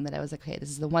one thing that I was like, okay, this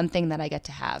is the one thing that I get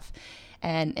to have.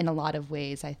 And in a lot of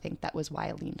ways, I think that was why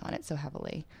I leaned on it so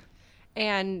heavily.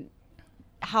 And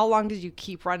how long did you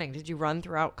keep running? Did you run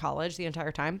throughout college the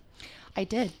entire time? I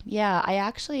did. Yeah.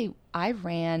 I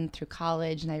ran through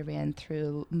college, and I ran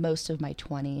through most of my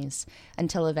 20s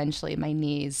until eventually my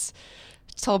knees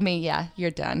told me, yeah, you're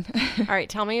done. All right.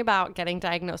 Tell me about getting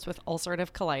diagnosed with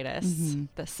ulcerative colitis,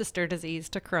 the sister disease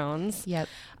to Crohn's. Yep.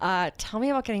 Tell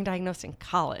me about getting diagnosed in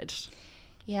college.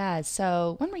 Yeah.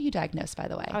 So when were you diagnosed, by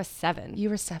the way? I was 7. You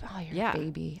were 7. Oh, you're a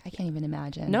baby. I can't even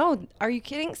imagine. No. Are you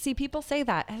kidding? See, people say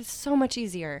that. It's so much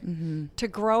easier to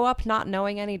grow up not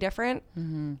knowing any different.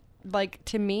 Like,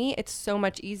 to me, it's so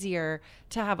much easier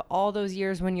to have all those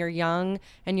years when you're young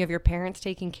and you have your parents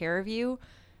taking care of you.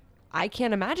 I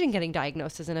can't imagine getting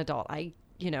diagnosed as an adult.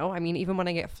 Even when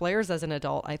I get flares as an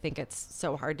adult, I think it's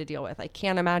so hard to deal with. I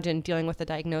can't imagine dealing with a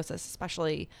diagnosis,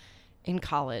 especially in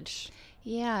college.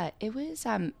 Yeah, it was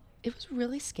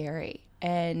really scary.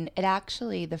 And it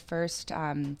actually, the first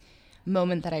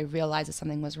moment that I realized that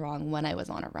something was wrong when I was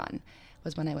on a run.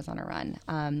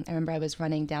 I remember I was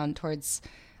running down towards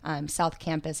South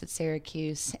Campus at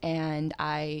Syracuse, and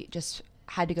I just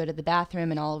had to go to the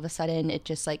bathroom, and all of a sudden it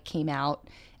just like came out,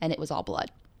 and it was all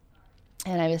blood.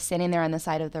 And I was standing there on the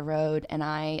side of the road, and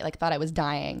I thought I was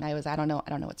dying. I don't know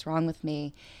what's wrong with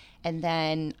me. And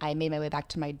then I made my way back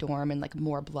to my dorm, and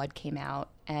more blood came out,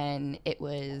 and it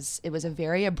was a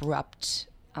very abrupt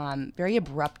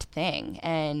thing.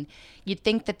 And you'd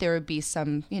think that there would be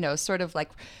some, sort of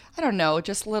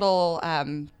just little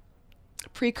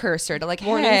precursor to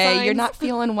warning hey, signs. You're not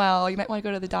feeling well, you might want to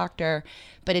go to the doctor.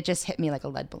 But it just hit me like a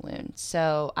lead balloon.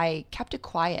 So I kept it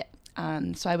quiet.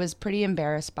 So I was pretty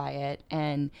embarrassed by it,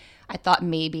 and I thought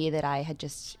maybe that I had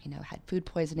just, had food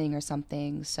poisoning or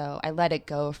something. So I let it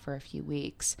go for a few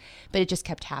weeks, but it just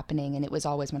kept happening, and it was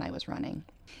always when I was running.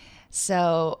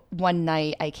 So one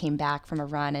night I came back from a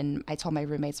run, and I told my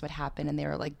roommates what happened, and they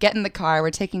were like, "Get in the car,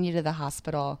 we're taking you to the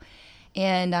hospital."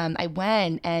 And I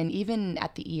went, and even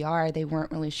at the ER, they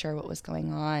weren't really sure what was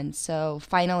going on. So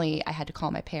finally, I had to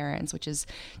call my parents, which is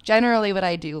generally what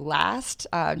I do last,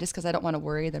 just because I don't want to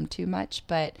worry them too much.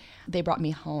 But they brought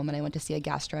me home, and I went to see a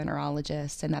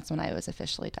gastroenterologist, and that's when I was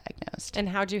officially diagnosed. And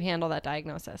how'd you handle that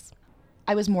diagnosis?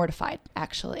 I was mortified,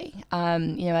 actually.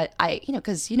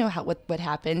 Because what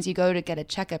happens. You go to get a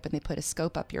checkup and they put a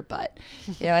scope up your butt,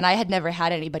 and I had never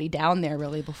had anybody down there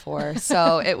really before.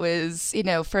 So it was,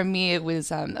 for me, it was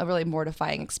a really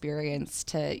mortifying experience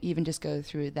to even just go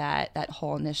through that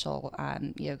whole initial,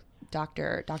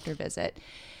 doctor visit.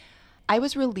 I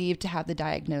was relieved to have the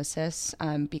diagnosis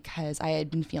because I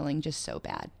had been feeling just so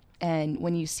bad. And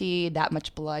when you see that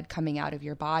much blood coming out of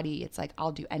your body, it's like,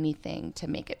 I'll do anything to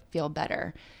make it feel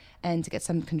better and to get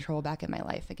some control back in my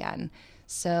life again.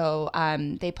 So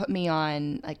they put me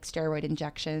on like steroid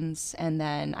injections. And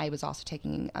then I was also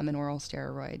taking an oral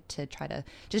steroid to try to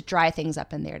just dry things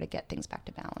up in there to get things back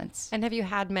to balance. And have you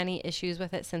had many issues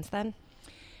with it since then?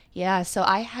 Yeah, so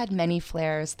I had many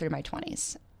flares through my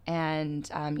 20s. And,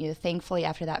 thankfully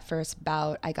after that first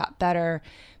bout, I got better,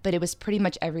 but it was pretty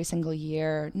much every single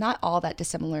year, not all that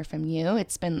dissimilar from you.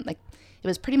 It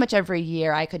was pretty much every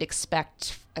year I could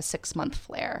expect a 6-month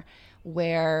flare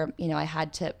where, I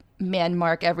had to man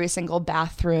mark every single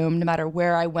bathroom, no matter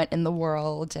where I went in the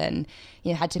world, and,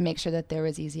 had to make sure that there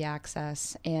was easy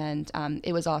access. And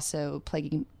it was also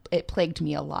plagued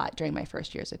me a lot during my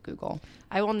first years at Google.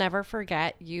 I will never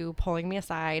forget you pulling me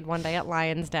aside one day at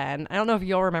Lion's Den. I don't know if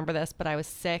you'll remember this, but I was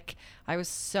sick. I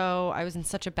was in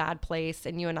such a bad place,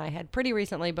 and you and I had pretty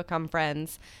recently become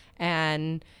friends.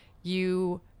 And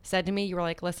you said to me, you were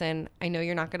like, "Listen, I know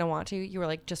you're not going to want to." You were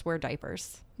like, "Just wear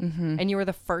diapers." Mm-hmm. And you were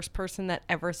the first person that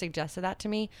ever suggested that to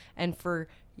me. And for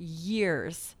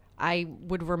years, I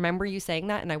would remember you saying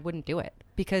that, and I wouldn't do it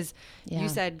because you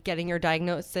said getting your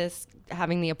diagnosis,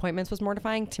 having the appointments was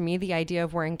mortifying. To me, the idea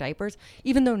of wearing diapers,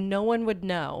 even though no one would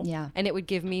know and it would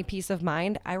give me peace of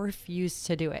mind, I refused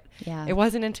to do it. Yeah. It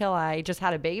wasn't until I just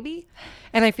had a baby,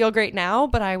 and I feel great now,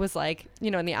 but I was like,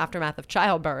 in the aftermath of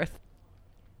childbirth,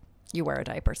 you wear a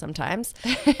diaper sometimes.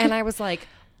 And I was like,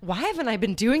 why haven't I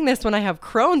been doing this when I have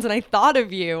Crohn's? And I thought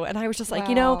of you, and I was just like,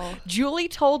 Julie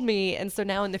told me. And so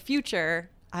now in the future,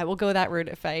 I will go that route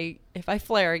if I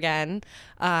flare again.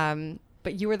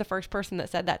 But you were the first person that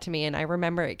said that to me. And I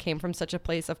remember it came from such a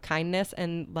place of kindness,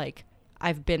 and like,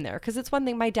 I've been there. Cause it's one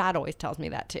thing my dad always tells me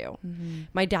that too. Mm-hmm.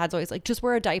 My dad's always like, just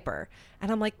wear a diaper.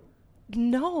 And I'm like,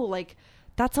 no, like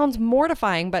that sounds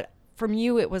mortifying. But from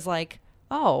you, it was like,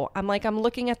 oh, I'm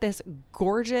looking at this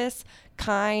gorgeous,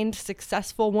 kind,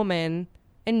 successful woman,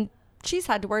 and she's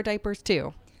had to wear diapers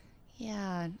too.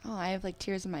 Yeah. Oh, I have like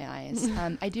tears in my eyes.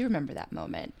 I do remember that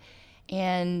moment.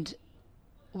 And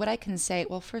what I can say,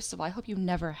 well, first of all, I hope you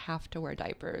never have to wear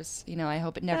diapers. I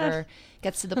hope it never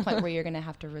gets to the point where you're going to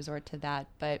have to resort to that.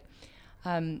 But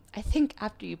I think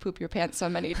after you poop your pants so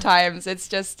many times, it's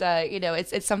just,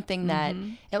 it's something that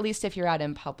at least if you're out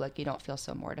in public, you don't feel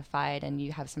so mortified and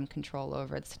you have some control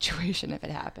over the situation if it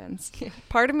happens.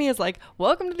 Part of me is like,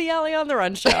 welcome to the Allie on the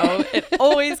Run show. It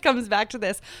always comes back to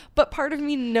this. But part of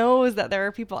me knows that there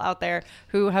are people out there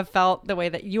who have felt the way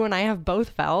that you and I have both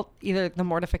felt, either the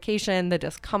mortification, the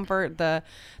discomfort,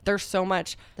 there's so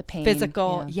much the pain,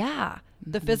 physical.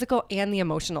 The physical and the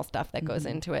emotional stuff that goes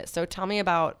into it. So tell me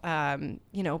about,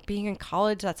 being in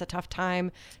college. That's a tough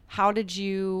time. How did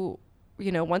you,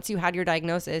 once you had your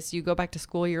diagnosis, you go back to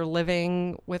school, you're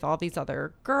living with all these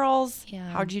other girls.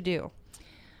 Yeah. How'd you do?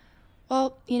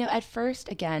 Well, at first,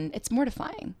 again, it's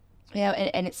mortifying,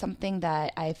 and it's something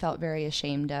that I felt very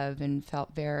ashamed of and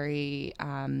felt very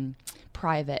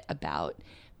private about.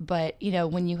 But,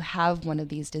 when you have one of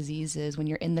these diseases, when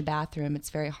you're in the bathroom, it's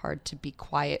very hard to be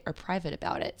quiet or private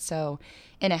about it. So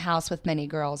in a house with many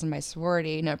girls in my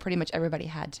sorority, pretty much everybody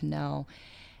had to know.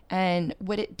 And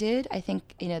what it did, I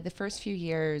think, the first few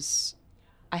years,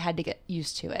 I had to get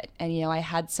used to it. And, I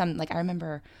had I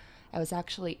remember I was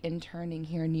actually interning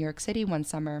here in New York City one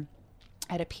summer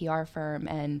at a PR firm,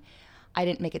 and I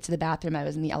didn't make it to the bathroom. I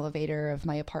was in the elevator of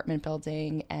my apartment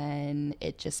building, and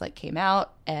it just came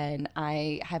out, and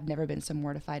I have never been so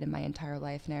mortified in my entire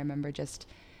life. And I remember just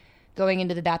going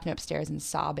into the bathroom upstairs and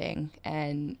sobbing,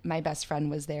 and my best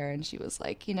friend was there, and she was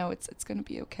like, it's going to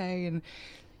be okay. And,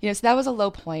 so that was a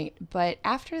low point. But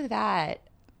after that,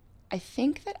 I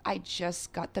think that I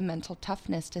just got the mental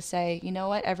toughness to say, you know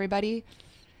what, everybody,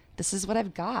 this is what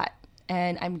I've got.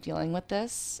 And I'm dealing with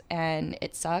this, and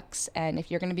it sucks. And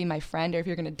if you're going to be my friend or if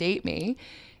you're going to date me,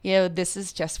 this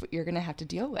is just what you're going to have to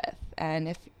deal with. And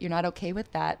if you're not okay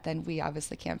with that, then we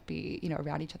obviously can't be,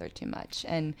 around each other too much.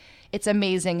 And it's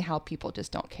amazing how people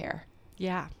just don't care.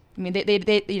 Yeah. I mean, they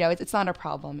it's not a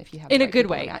problem if you have in the a right good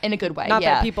people way. around. In a good way, Not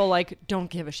yeah. that people don't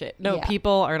give a shit. No, Yeah.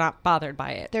 people are not bothered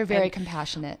by it. They're very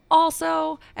compassionate.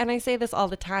 Also, and I say this all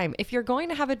the time, if you're going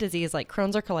to have a disease like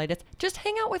Crohn's or colitis, just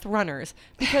hang out with runners,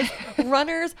 because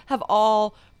runners have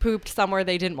all pooped somewhere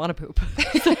they didn't want to poop.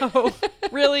 So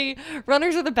really,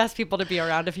 runners are the best people to be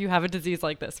around if you have a disease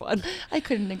like this one. I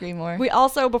couldn't agree more. We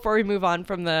also, before we move on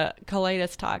from the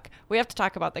colitis talk, we have to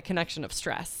talk about the connection of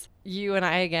stress. You and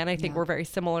I, again, I think we're very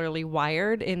similarly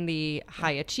wired in the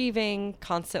high achieving,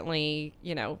 constantly,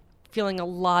 feeling a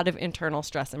lot of internal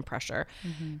stress and pressure.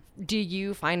 Mm-hmm. Do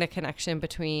you find a connection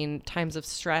between times of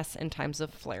stress and times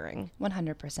of flaring?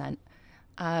 100%.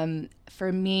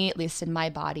 For me, at least in my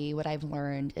body, what I've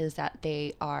learned is that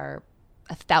they are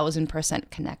 1,000%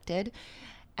 connected.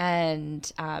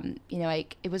 And,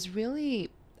 it was really,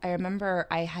 I remember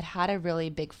I had a really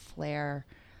big flare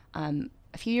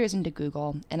a few years into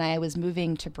Google, and I was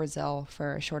moving to Brazil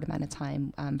for a short amount of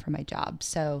time for my job.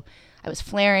 So I was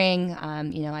flaring,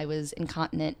 I was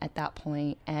incontinent at that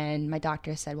point, and my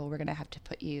doctor said, well, we're going to have to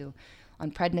put you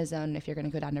on prednisone if you're going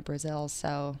to go down to Brazil.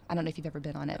 So I don't know if you've ever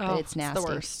been on it, but it's nasty. It's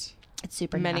the worst. It's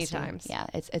super Many nasty. times. Yeah,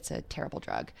 it's a terrible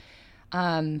drug.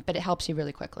 But it helps you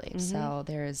really quickly. Mm-hmm. So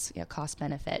there's cost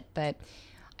benefit. But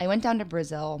I went down to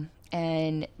Brazil,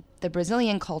 and the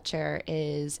Brazilian culture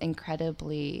is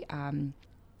incredibly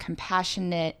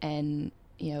compassionate and,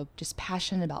 just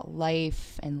passionate about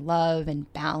life and love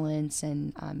and balance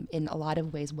and in a lot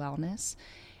of ways wellness.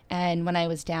 And when I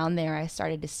was down there, I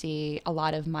started to see a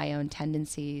lot of my own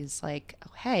tendencies like,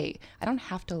 oh, hey, I don't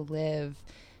have to live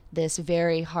this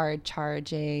very hard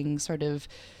charging sort of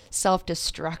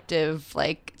self-destructive,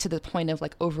 to the point of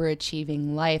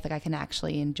overachieving life. I can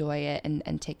actually enjoy it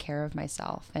and take care of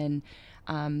myself. And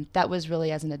that was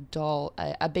really, as an adult,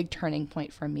 a big turning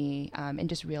point for me, and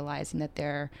just realizing that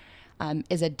there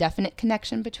is a definite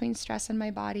connection between stress and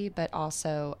my body, but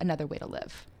also another way to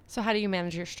live. So how do you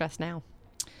manage your stress now?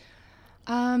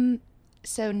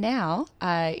 So now,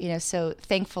 so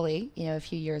thankfully, a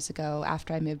few years ago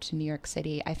after I moved to New York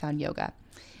City, I found yoga.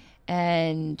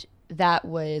 And that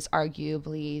was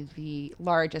arguably the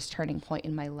largest turning point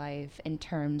in my life in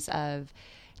terms of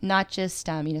not just,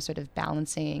 sort of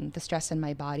balancing the stress in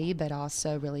my body, but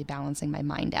also really balancing my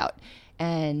mind out.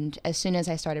 And as soon as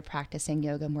I started practicing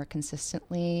yoga more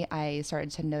consistently, I started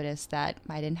to notice that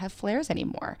I didn't have flares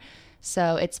anymore.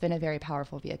 So it's been a very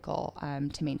powerful vehicle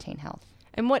to maintain health.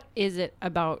 And what is it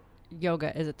about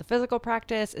yoga? Is it the physical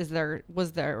practice?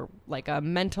 Was there a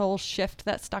mental shift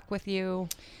that stuck with you?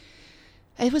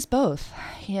 It was both.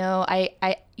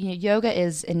 Yoga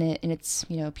is in its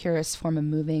purest form of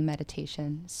moving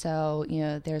meditation. So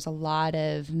there's a lot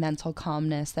of mental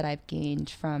calmness that I've gained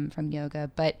from yoga.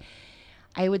 But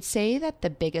I would say that the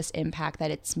biggest impact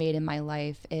that it's made in my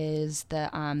life is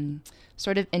the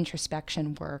sort of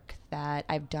introspection work that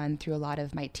I've done through a lot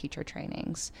of my teacher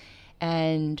trainings.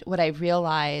 And what I've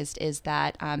realized is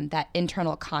that that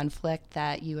internal conflict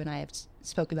that you and I have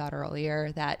spoke about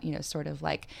earlier, that, sort of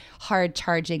hard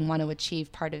charging, want to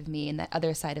achieve part of me, and that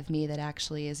other side of me that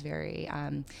actually is very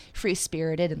free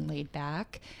spirited and laid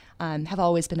back, have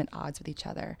always been at odds with each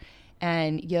other.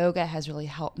 And yoga has really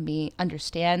helped me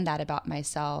understand that about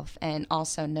myself, and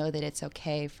also know that it's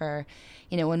okay for,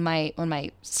 when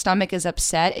my stomach is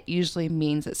upset, it usually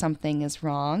means that something is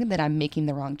wrong, that I'm making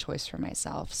the wrong choice for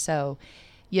myself. So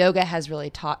yoga has really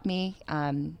taught me,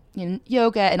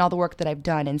 yoga and all the work that I've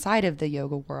done inside of the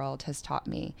yoga world has taught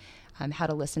me how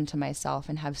to listen to myself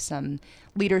and have some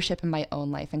leadership in my own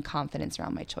life and confidence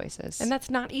around my choices. And that's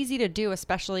not easy to do,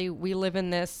 especially we live in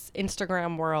this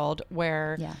Instagram world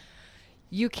where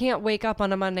you can't wake up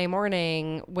on a Monday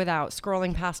morning without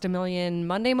scrolling past a million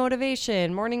Monday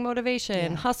motivation, morning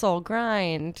motivation, hustle,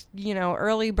 grind,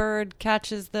 early bird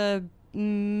catches the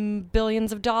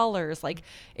billions of dollars.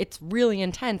 It's really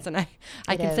intense. And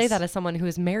I can say that as someone who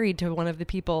is married to one of the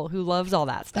people who loves all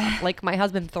that stuff. My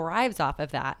husband thrives off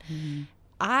of that. Mm-hmm.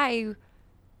 I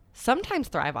sometimes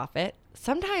thrive off it.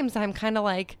 Sometimes I'm kind of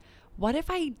what if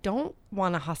I don't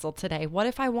want to hustle today? What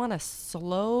if I want to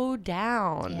slow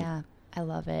down? Yeah, I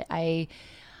love it.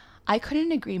 I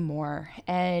couldn't agree more.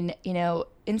 And,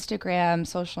 Instagram,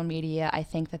 social media, I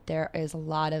think that there is a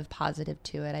lot of positive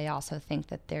to it. I also think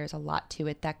that there's a lot to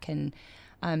it that can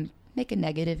make a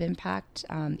negative impact,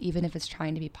 even if it's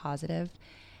trying to be positive.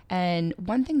 And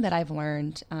one thing that I've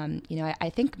learned,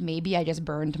 I think maybe I just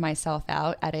burned myself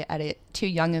out at a too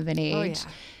young of an age,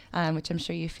 which I'm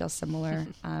sure you feel similar.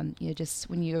 Just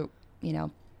when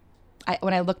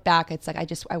when I look back, it's like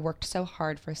I worked so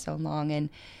hard for so long. And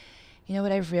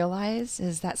what I've realized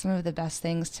is that some of the best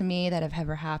things to me that have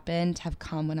ever happened have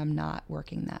come when I'm not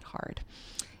working that hard.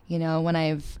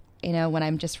 When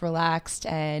I'm just relaxed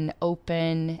and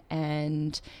open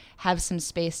and have some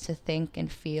space to think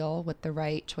and feel what the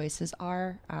right choices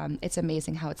are, it's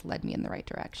amazing how it's led me in the right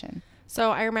direction.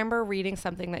 So I remember reading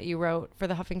something that you wrote for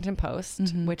the Huffington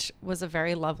Post, which was a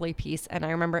very lovely piece. And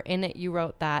I remember in it you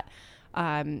wrote that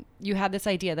you had this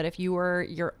idea that if you were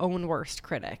your own worst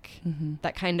critic,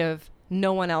 that kind of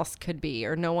no one else could be,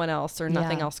 or no one else or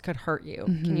nothing else could hurt you.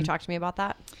 Can you talk to me about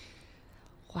that?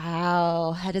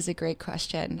 Wow, that is a great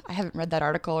question. I haven't read that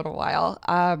article in a while.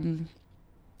 I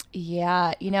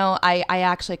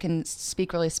actually can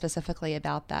speak really specifically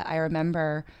about that. I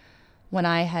remember when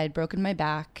I had broken my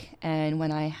back and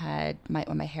when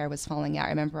when my hair was falling out. I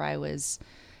remember I was,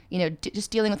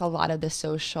 just dealing with a lot of the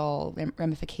social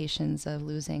ramifications of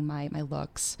losing my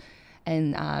looks,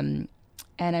 and I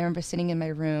remember sitting in my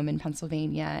room in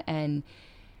Pennsylvania and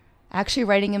actually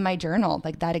writing in my journal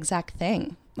like that exact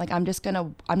thing. Like I'm just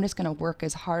gonna work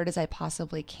as hard as I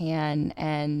possibly can,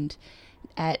 and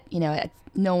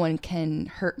no one can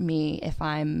hurt me if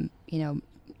I'm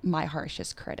my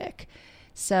harshest critic.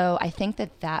 So I think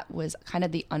that was kind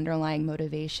of the underlying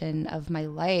motivation of my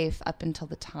life up until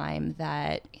the time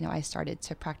that I started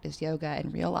to practice yoga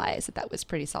and realize that was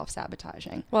pretty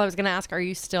self-sabotaging. Well, I was gonna ask, are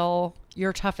you still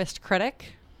your toughest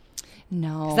critic?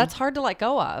 No. 'Cause that's hard to let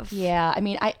go of. Yeah. I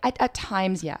mean, at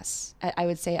times, yes. I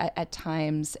would say at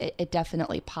times it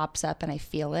definitely pops up and I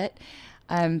feel it.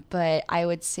 But I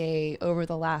would say over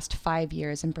the last 5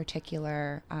 years in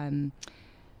particular, I'm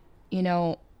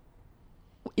a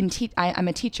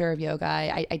teacher of yoga.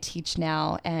 I teach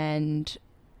now, and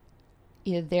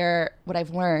what I've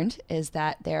learned is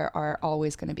that there are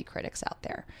always going to be critics out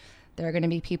there. There are going to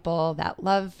be people that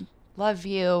love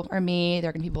you or me. There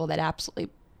are going to be people that absolutely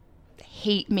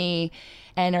hate me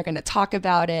and are going to talk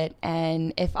about it.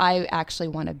 And if I actually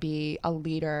want to be a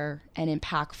leader and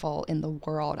impactful in the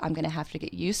world, I'm going to have to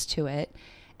get used to it.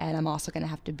 And I'm also going to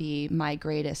have to be my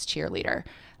greatest cheerleader,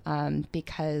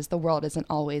 because the world isn't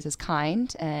always as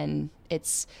kind, and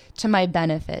it's to my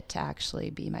benefit to actually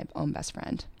be my own best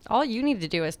friend. All you need to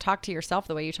do is talk to yourself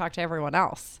the way you talk to everyone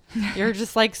else. You're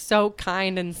just like so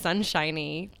kind and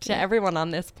sunshiny to everyone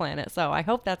on this planet. So I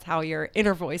hope that's how your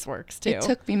inner voice works too. It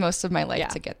took me most of my life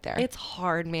to get there. It's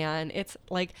hard, man. It's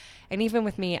like, and even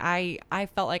with me, I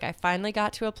felt like I finally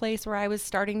got to a place where I was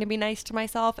starting to be nice to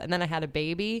myself, and then I had a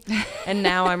baby, and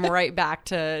now I'm right back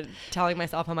to telling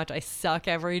myself how much I suck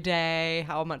every day,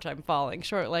 how much I'm falling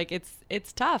short. Like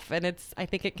it's tough, and I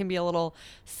think it can be a little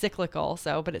cyclical.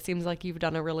 So, but it seems like you've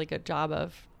done a really good job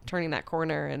of turning that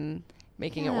corner and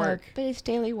making it work. But it's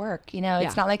daily work.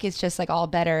 It's not like it's just like all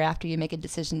better after you make a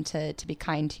decision to be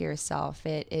kind to yourself.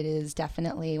 It is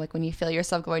definitely like when you feel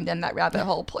yourself going down that rabbit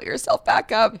hole, pull yourself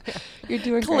back up. You're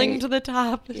doing Cling great. to the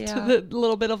top, to the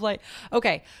little bit of light.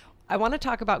 Okay. I want to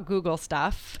talk about Google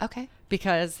stuff. Okay.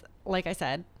 Because like I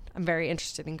said, I'm very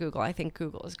interested in Google. I think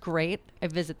Google is great. I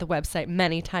visit the website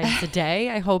many times a day.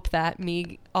 I hope that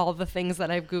all the things that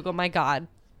I've Googled, my God,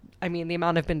 I mean, the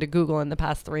amount I've been to Google in the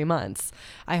past 3 months,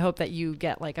 I hope that you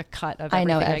get like a cut of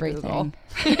everything I Google.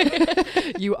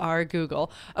 You are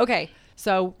Google. Okay.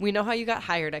 So we know how you got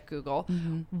hired at Google.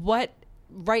 What,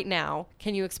 right now,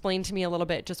 can you explain to me a little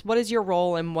bit, just what is your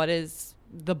role and what is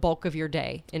the bulk of your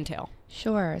day entail?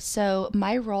 Sure. So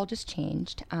my role just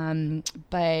changed,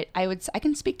 but I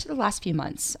can speak to the last few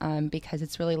months because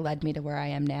it's really led me to where I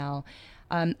am now.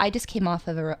 I just came off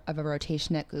of a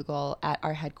rotation at Google at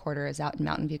our headquarters out in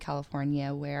Mountain View,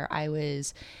 California, where I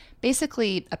was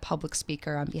basically a public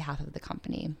speaker on behalf of the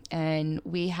company. And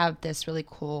we have this really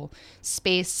cool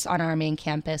space on our main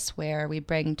campus where we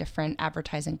bring different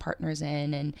advertising partners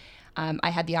in. And I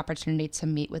had the opportunity to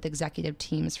meet with executive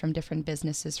teams from different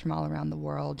businesses from all around the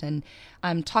world and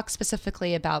talk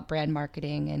specifically about brand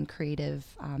marketing and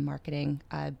creative marketing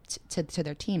to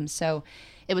their teams. So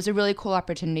it was a really cool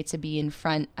opportunity to be in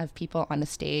front of people on a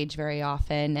stage very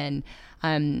often. And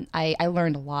I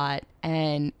learned a lot,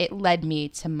 and it led me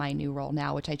to my new role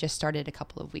now, which I just started a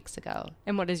couple of weeks ago.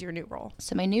 And what is your new role?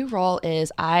 So my new role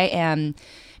is I am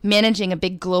managing a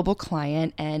big global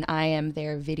client, and I am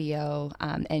their video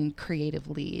and creative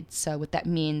lead. So what that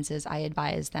means is I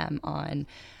advise them on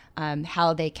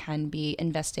how they can be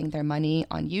investing their money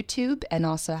on YouTube and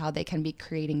also how they can be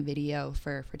creating video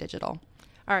for digital.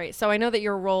 All right. So I know that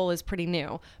your role is pretty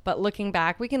new, but looking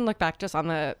back, we can look back just on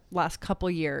the last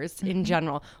couple years in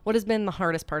general. What has been the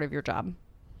hardest part of your job?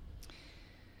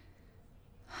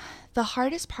 The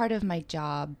hardest part of my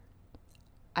job,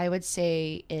 I would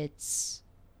say it's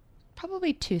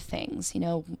probably two things.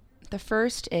 The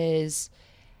first is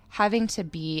having to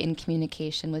be in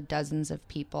communication with dozens of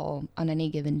people on any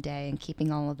given day and keeping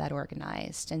all of that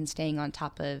organized and staying on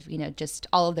top of, just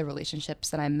all of the relationships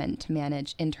that I'm meant to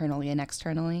manage internally and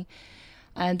externally.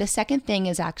 The second thing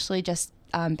is actually just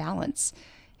balance.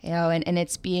 And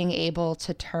it's being able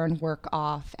to turn work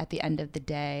off at the end of the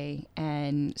day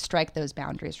and strike those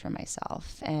boundaries for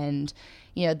myself. And,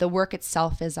 the work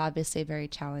itself is obviously very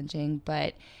challenging,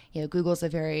 but, Google's a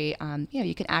very,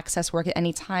 you can access work at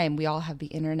any time. We all have the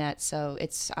internet. So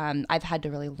it's, I've had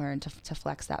to really learn to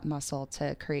flex that muscle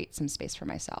to create some space for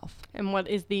myself. And what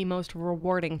is the most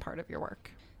rewarding part of your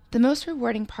work? The most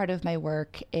rewarding part of my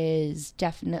work is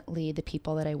definitely the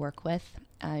people that I work with.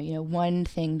 One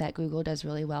thing that Google does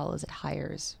really well is it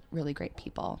hires really great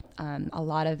people. A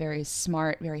lot of very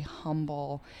smart, very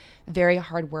humble, very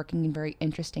hardworking, and very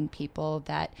interesting people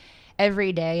that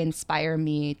every day inspire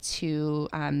me to,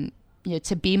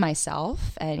 to be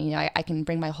myself. And, I can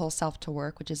bring my whole self to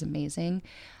work, which is amazing.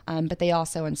 But they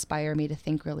also inspire me to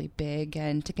think really big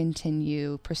and to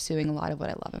continue pursuing a lot of what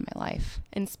I love in my life.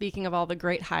 And speaking of all the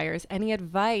great hires, any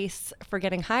advice for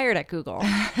getting hired at Google?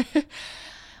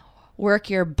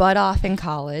 Work your butt off in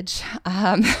college.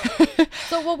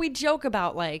 So, we joke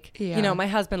about my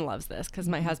husband loves this because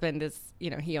my husband is,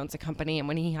 he owns a company, and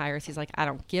when he hires, he's like, I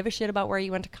don't give a shit about where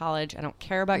you went to college. I don't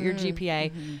care about your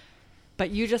GPA. But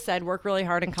you just said work really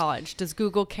hard in college. Does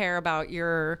Google care about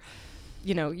your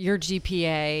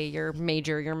GPA, your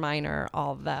major, your minor,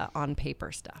 all the on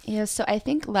paper stuff? Yeah, so I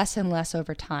think less and less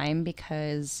over time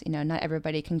because, not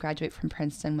everybody can graduate from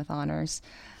Princeton with honors.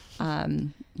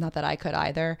 Not that I could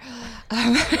either.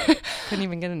 Couldn't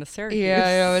even get into Syracuse.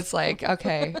 Yeah, it's like,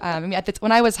 okay.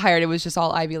 When I was hired, it was just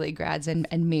all Ivy League grads and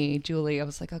me, Julie. I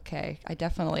was like, okay, I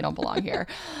definitely don't belong here.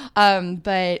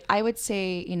 But I would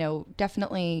say,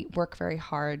 definitely work very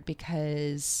hard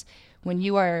because when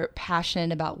you are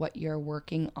passionate about what you're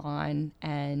working on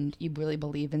and you really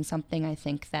believe in something, I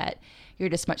think that you're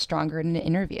just much stronger in an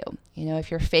interview.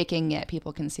 If you're faking it,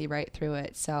 people can see right through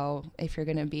it. So if you're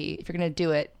going to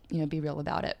do it, be real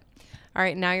about it. All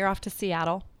right. Now you're off to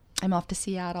Seattle. I'm off to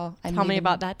Seattle. Tell me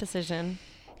about that decision.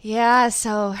 Yeah,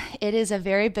 so it is a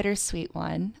very bittersweet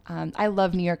one. I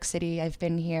love New York City. I've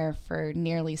been here for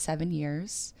nearly 7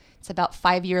 years. It's about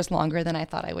 5 years longer than I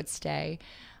thought I would stay.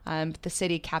 But the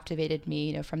city captivated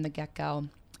me, from the get-go.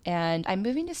 And I'm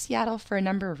moving to Seattle for a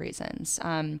number of reasons.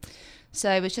 So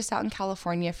I was just out in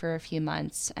California for a few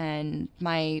months, and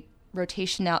my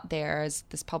rotation out there as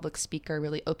this public speaker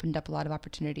really opened up a lot of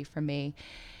opportunity for me.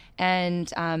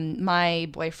 And my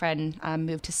boyfriend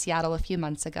moved to Seattle a few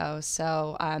months ago.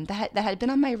 So that had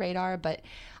been on my radar, but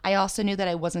I also knew that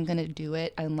I wasn't going to do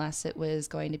it unless it was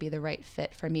going to be the right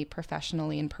fit for me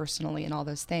professionally and personally and all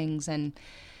those things. And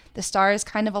the stars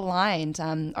kind of aligned.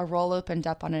 A role opened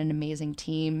up on an amazing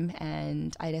team,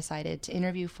 and I decided to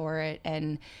interview for it.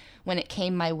 And when it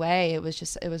came my way, it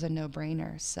was a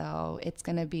no-brainer. So it's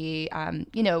going to be,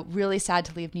 really sad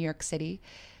to leave New York City,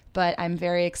 but I'm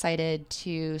very excited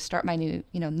to start my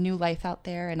new life out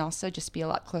there and also just be a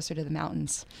lot closer to the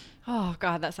mountains. Oh,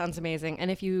 God, that sounds amazing.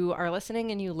 And if you are listening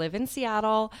and you live in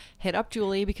Seattle, hit up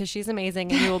Julie because she's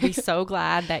amazing and you will be so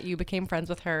glad that you became friends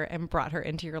with her and brought her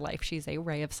into your life. She's a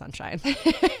ray of sunshine.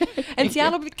 And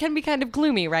Seattle can be kind of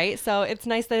gloomy, right? So it's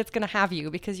nice that it's going to have you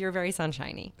because you're very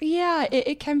sunshiny. Yeah,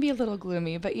 it can be a little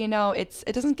gloomy, but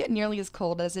it doesn't get nearly as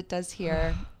cold as it does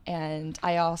here. And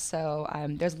I also,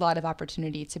 there's a lot of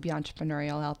opportunity to be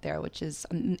entrepreneurial out there, which is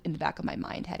in the back of my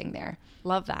mind heading there.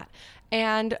 Love that.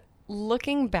 And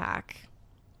looking back,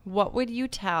 what would you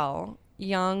tell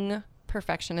young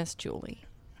perfectionist Julie?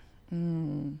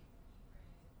 I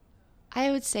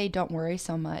would say don't worry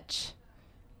so much.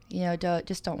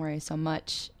 Don't worry so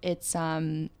much. It's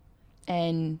and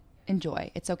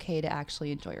enjoy. It's okay to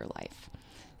actually enjoy your life.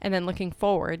 And then looking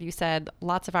forward, you said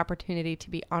lots of opportunity to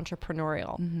be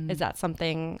entrepreneurial. Mm-hmm. Is that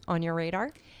something on your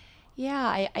radar? Yeah,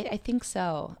 I think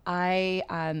so.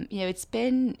 It's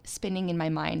been spinning in my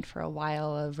mind for a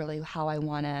while of really how I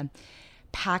want to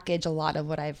package a lot of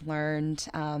what I've learned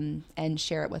and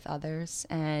share it with others.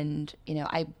 And,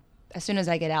 as soon as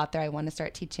I get out there, I want to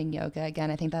start teaching yoga again.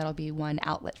 I think that'll be one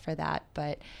outlet for that.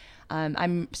 But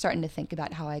I'm starting to think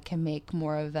about how I can make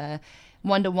more of a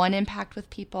one-to-one impact with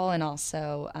people, and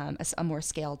also a more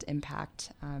scaled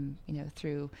impact,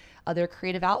 through other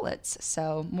creative outlets.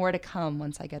 So more to come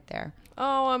once I get there.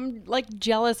 Oh, I'm like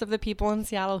jealous of the people in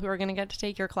Seattle who are going to get to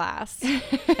take your class.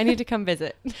 I need to come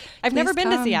visit. I've never been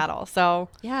to Seattle, so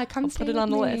yeah, come put it on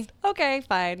the list. Okay,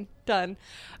 fine, done.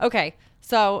 Okay,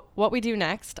 so what we do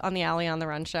next on the Allie on the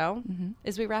Run show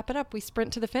is we wrap it up. We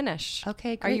sprint to the finish.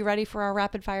 Okay, great. Are you ready for our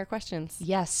rapid fire questions?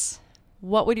 Yes.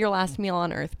 What would your last meal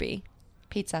on earth be?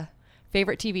 Pizza.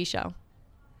 Favorite TV show?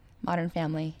 Modern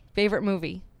Family. Favorite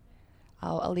movie?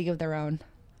 Oh, A League of Their Own.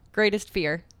 Greatest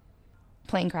fear?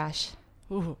 Plane crash.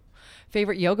 Ooh.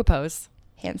 Favorite yoga pose?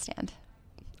 Handstand.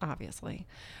 Obviously.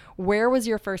 Where was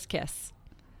your first kiss?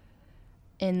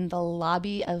 In the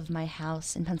lobby of my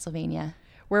house in Pennsylvania.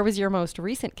 Where was your most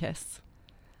recent kiss?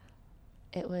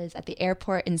 It was at the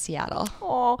airport in Seattle.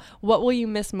 Oh, what will you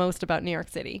miss most about New York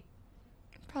City?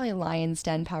 Probably Lion's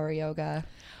Den power yoga.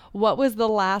 What was the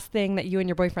last thing that you and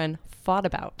your boyfriend fought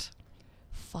about?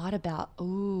 Fought about?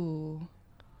 Ooh.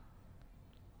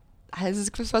 This is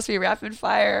supposed to be rapid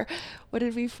fire. What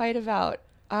did we fight about?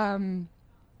 Oh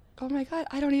my God,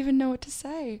 I don't even know what to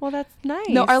say. Well, that's nice.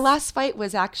 No, our last fight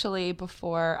was actually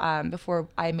before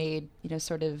I made,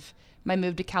 sort of my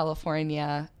move to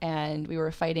California, and we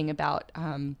were fighting about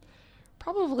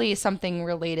probably something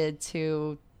related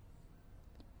to,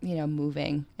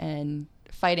 moving and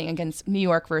fighting against New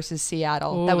York versus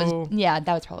Seattle. Ooh. That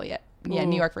was probably it. Yeah, Ooh.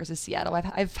 New York versus Seattle.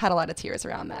 I've had a lot of tears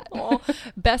around that. Oh.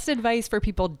 Best advice for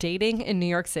people dating in New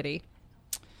York City?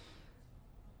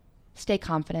 Stay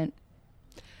confident.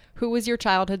 Who was your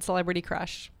childhood celebrity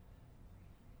crush?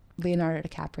 Leonardo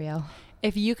DiCaprio.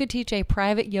 If you could teach a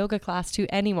private yoga class to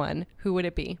anyone, who would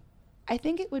it be? I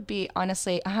think it would be,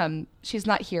 honestly, she's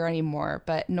not here anymore,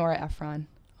 but Nora Ephron.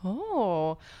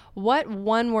 Oh, what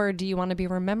one word do you want to be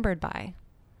remembered by?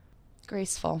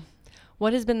 Graceful.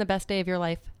 What has been the best day of your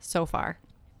life so far?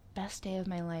 Best day of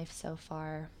my life so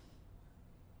far.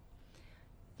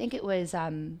 I think it was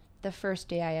the first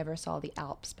day I ever saw the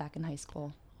Alps back in high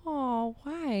school. Oh,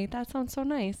 why? That sounds so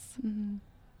nice. Mm-hmm.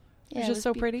 Yeah, it was just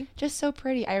so pretty? Just so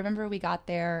pretty. I remember we got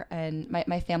there, and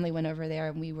my family went over there,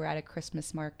 and we were at a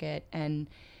Christmas market, and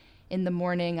in the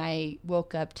morning I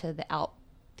woke up to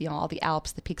all the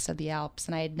Alps, the peaks of the Alps,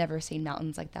 and I had never seen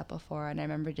mountains like that before, and I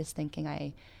remember just thinking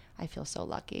I feel so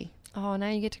lucky. Oh, now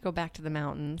you get to go back to the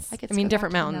mountains. I mean,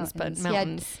 different mountains, but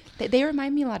mountains. Yeah, they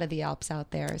remind me a lot of the Alps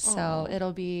out there, so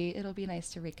it'll be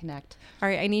nice to reconnect. All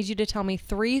right, I need you to tell me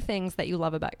 3 things that you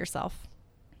love about yourself.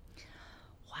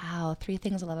 Wow, 3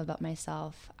 things I love about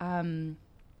myself.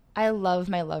 I love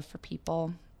my love for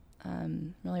people.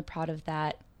 I'm really proud of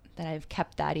that I've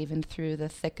kept that even through the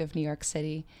thick of New York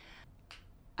City.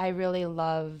 I really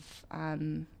love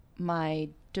my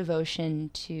devotion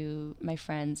to my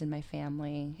friends and my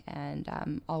family, and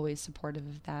I'm always supportive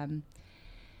of them.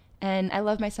 And I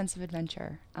love my sense of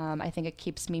adventure. I think it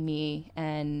keeps me me,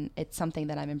 and it's something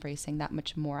that I'm embracing that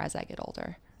much more as I get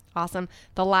older. Awesome.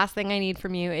 The last thing I need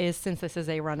from you is, since this is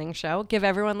a running show, give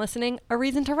everyone listening a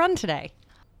reason to run today.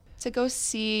 To go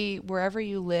see wherever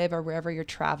you live or wherever you're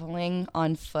traveling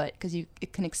on foot, because you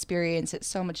can experience it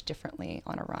so much differently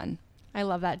on a run. I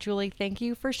love that. Julie, thank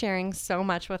you for sharing so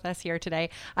much with us here today.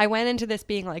 I went into this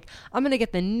being like, I'm going to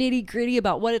get the nitty gritty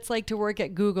about what it's like to work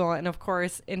at Google. And of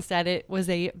course, instead, it was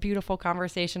a beautiful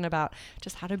conversation about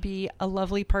just how to be a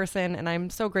lovely person. And I'm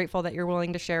so grateful that you're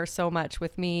willing to share so much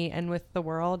with me and with the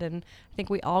world. And I think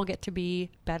we all get to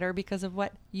be better because of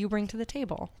what you bring to the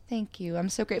table. Thank you. I'm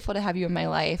so grateful to have you in my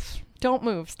life. Don't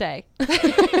move. Stay.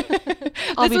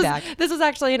 I'll be back. This was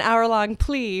actually an hour-long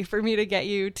plea for me to get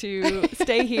you to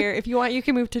stay here. If you want, you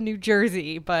can move to New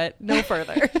Jersey, but no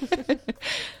further.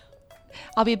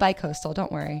 I'll be bi-coastal.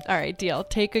 Don't worry. All right, deal.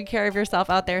 Take good care of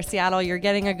yourself out there, Seattle. You're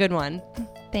getting a good one.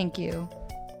 Thank you.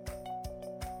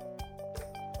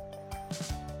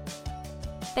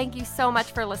 Thank you so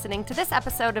much for listening to this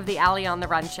episode of the Allie on the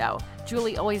Run show.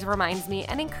 Julie always reminds me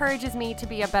and encourages me to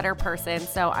be a better person,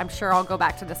 so I'm sure I'll go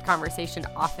back to this conversation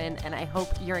often, and I hope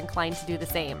you're inclined to do the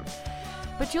same.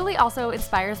 But Julie also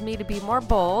inspires me to be more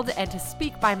bold and to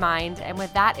speak my mind, and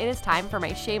with that, it is time for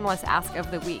my shameless ask of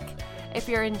the week. If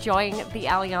you're enjoying the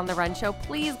Allie on the Run show,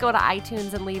 please go to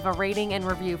iTunes and leave a rating and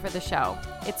review for the show.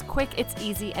 It's quick, it's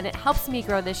easy, and it helps me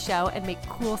grow this show and make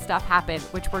cool stuff happen,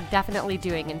 which we're definitely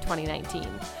doing in 2019.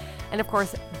 And of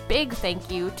course, big thank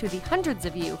you to the hundreds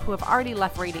of you who have already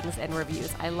left ratings and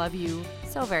reviews. I love you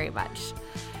so very much.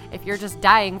 If you're just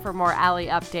dying for more Allie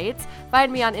updates,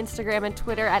 find me on Instagram and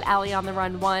Twitter at Allie on the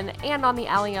Run 1 and on the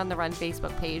Allie on the Run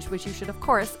Facebook page, which you should of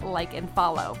course like and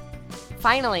follow.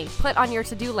 finally, put on your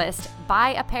to-do list, buy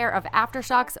a pair of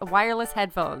Aftershok's wireless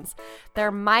headphones.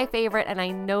 They're my favorite, and I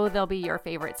know they'll be your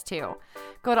favorites too.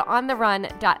 Go to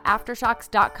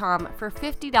ontherun.aftershoks.com for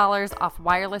 $50 off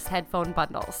wireless headphone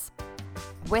bundles.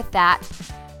 With that,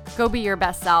 go be your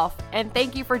best self, and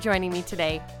thank you for joining me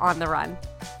today on The Run.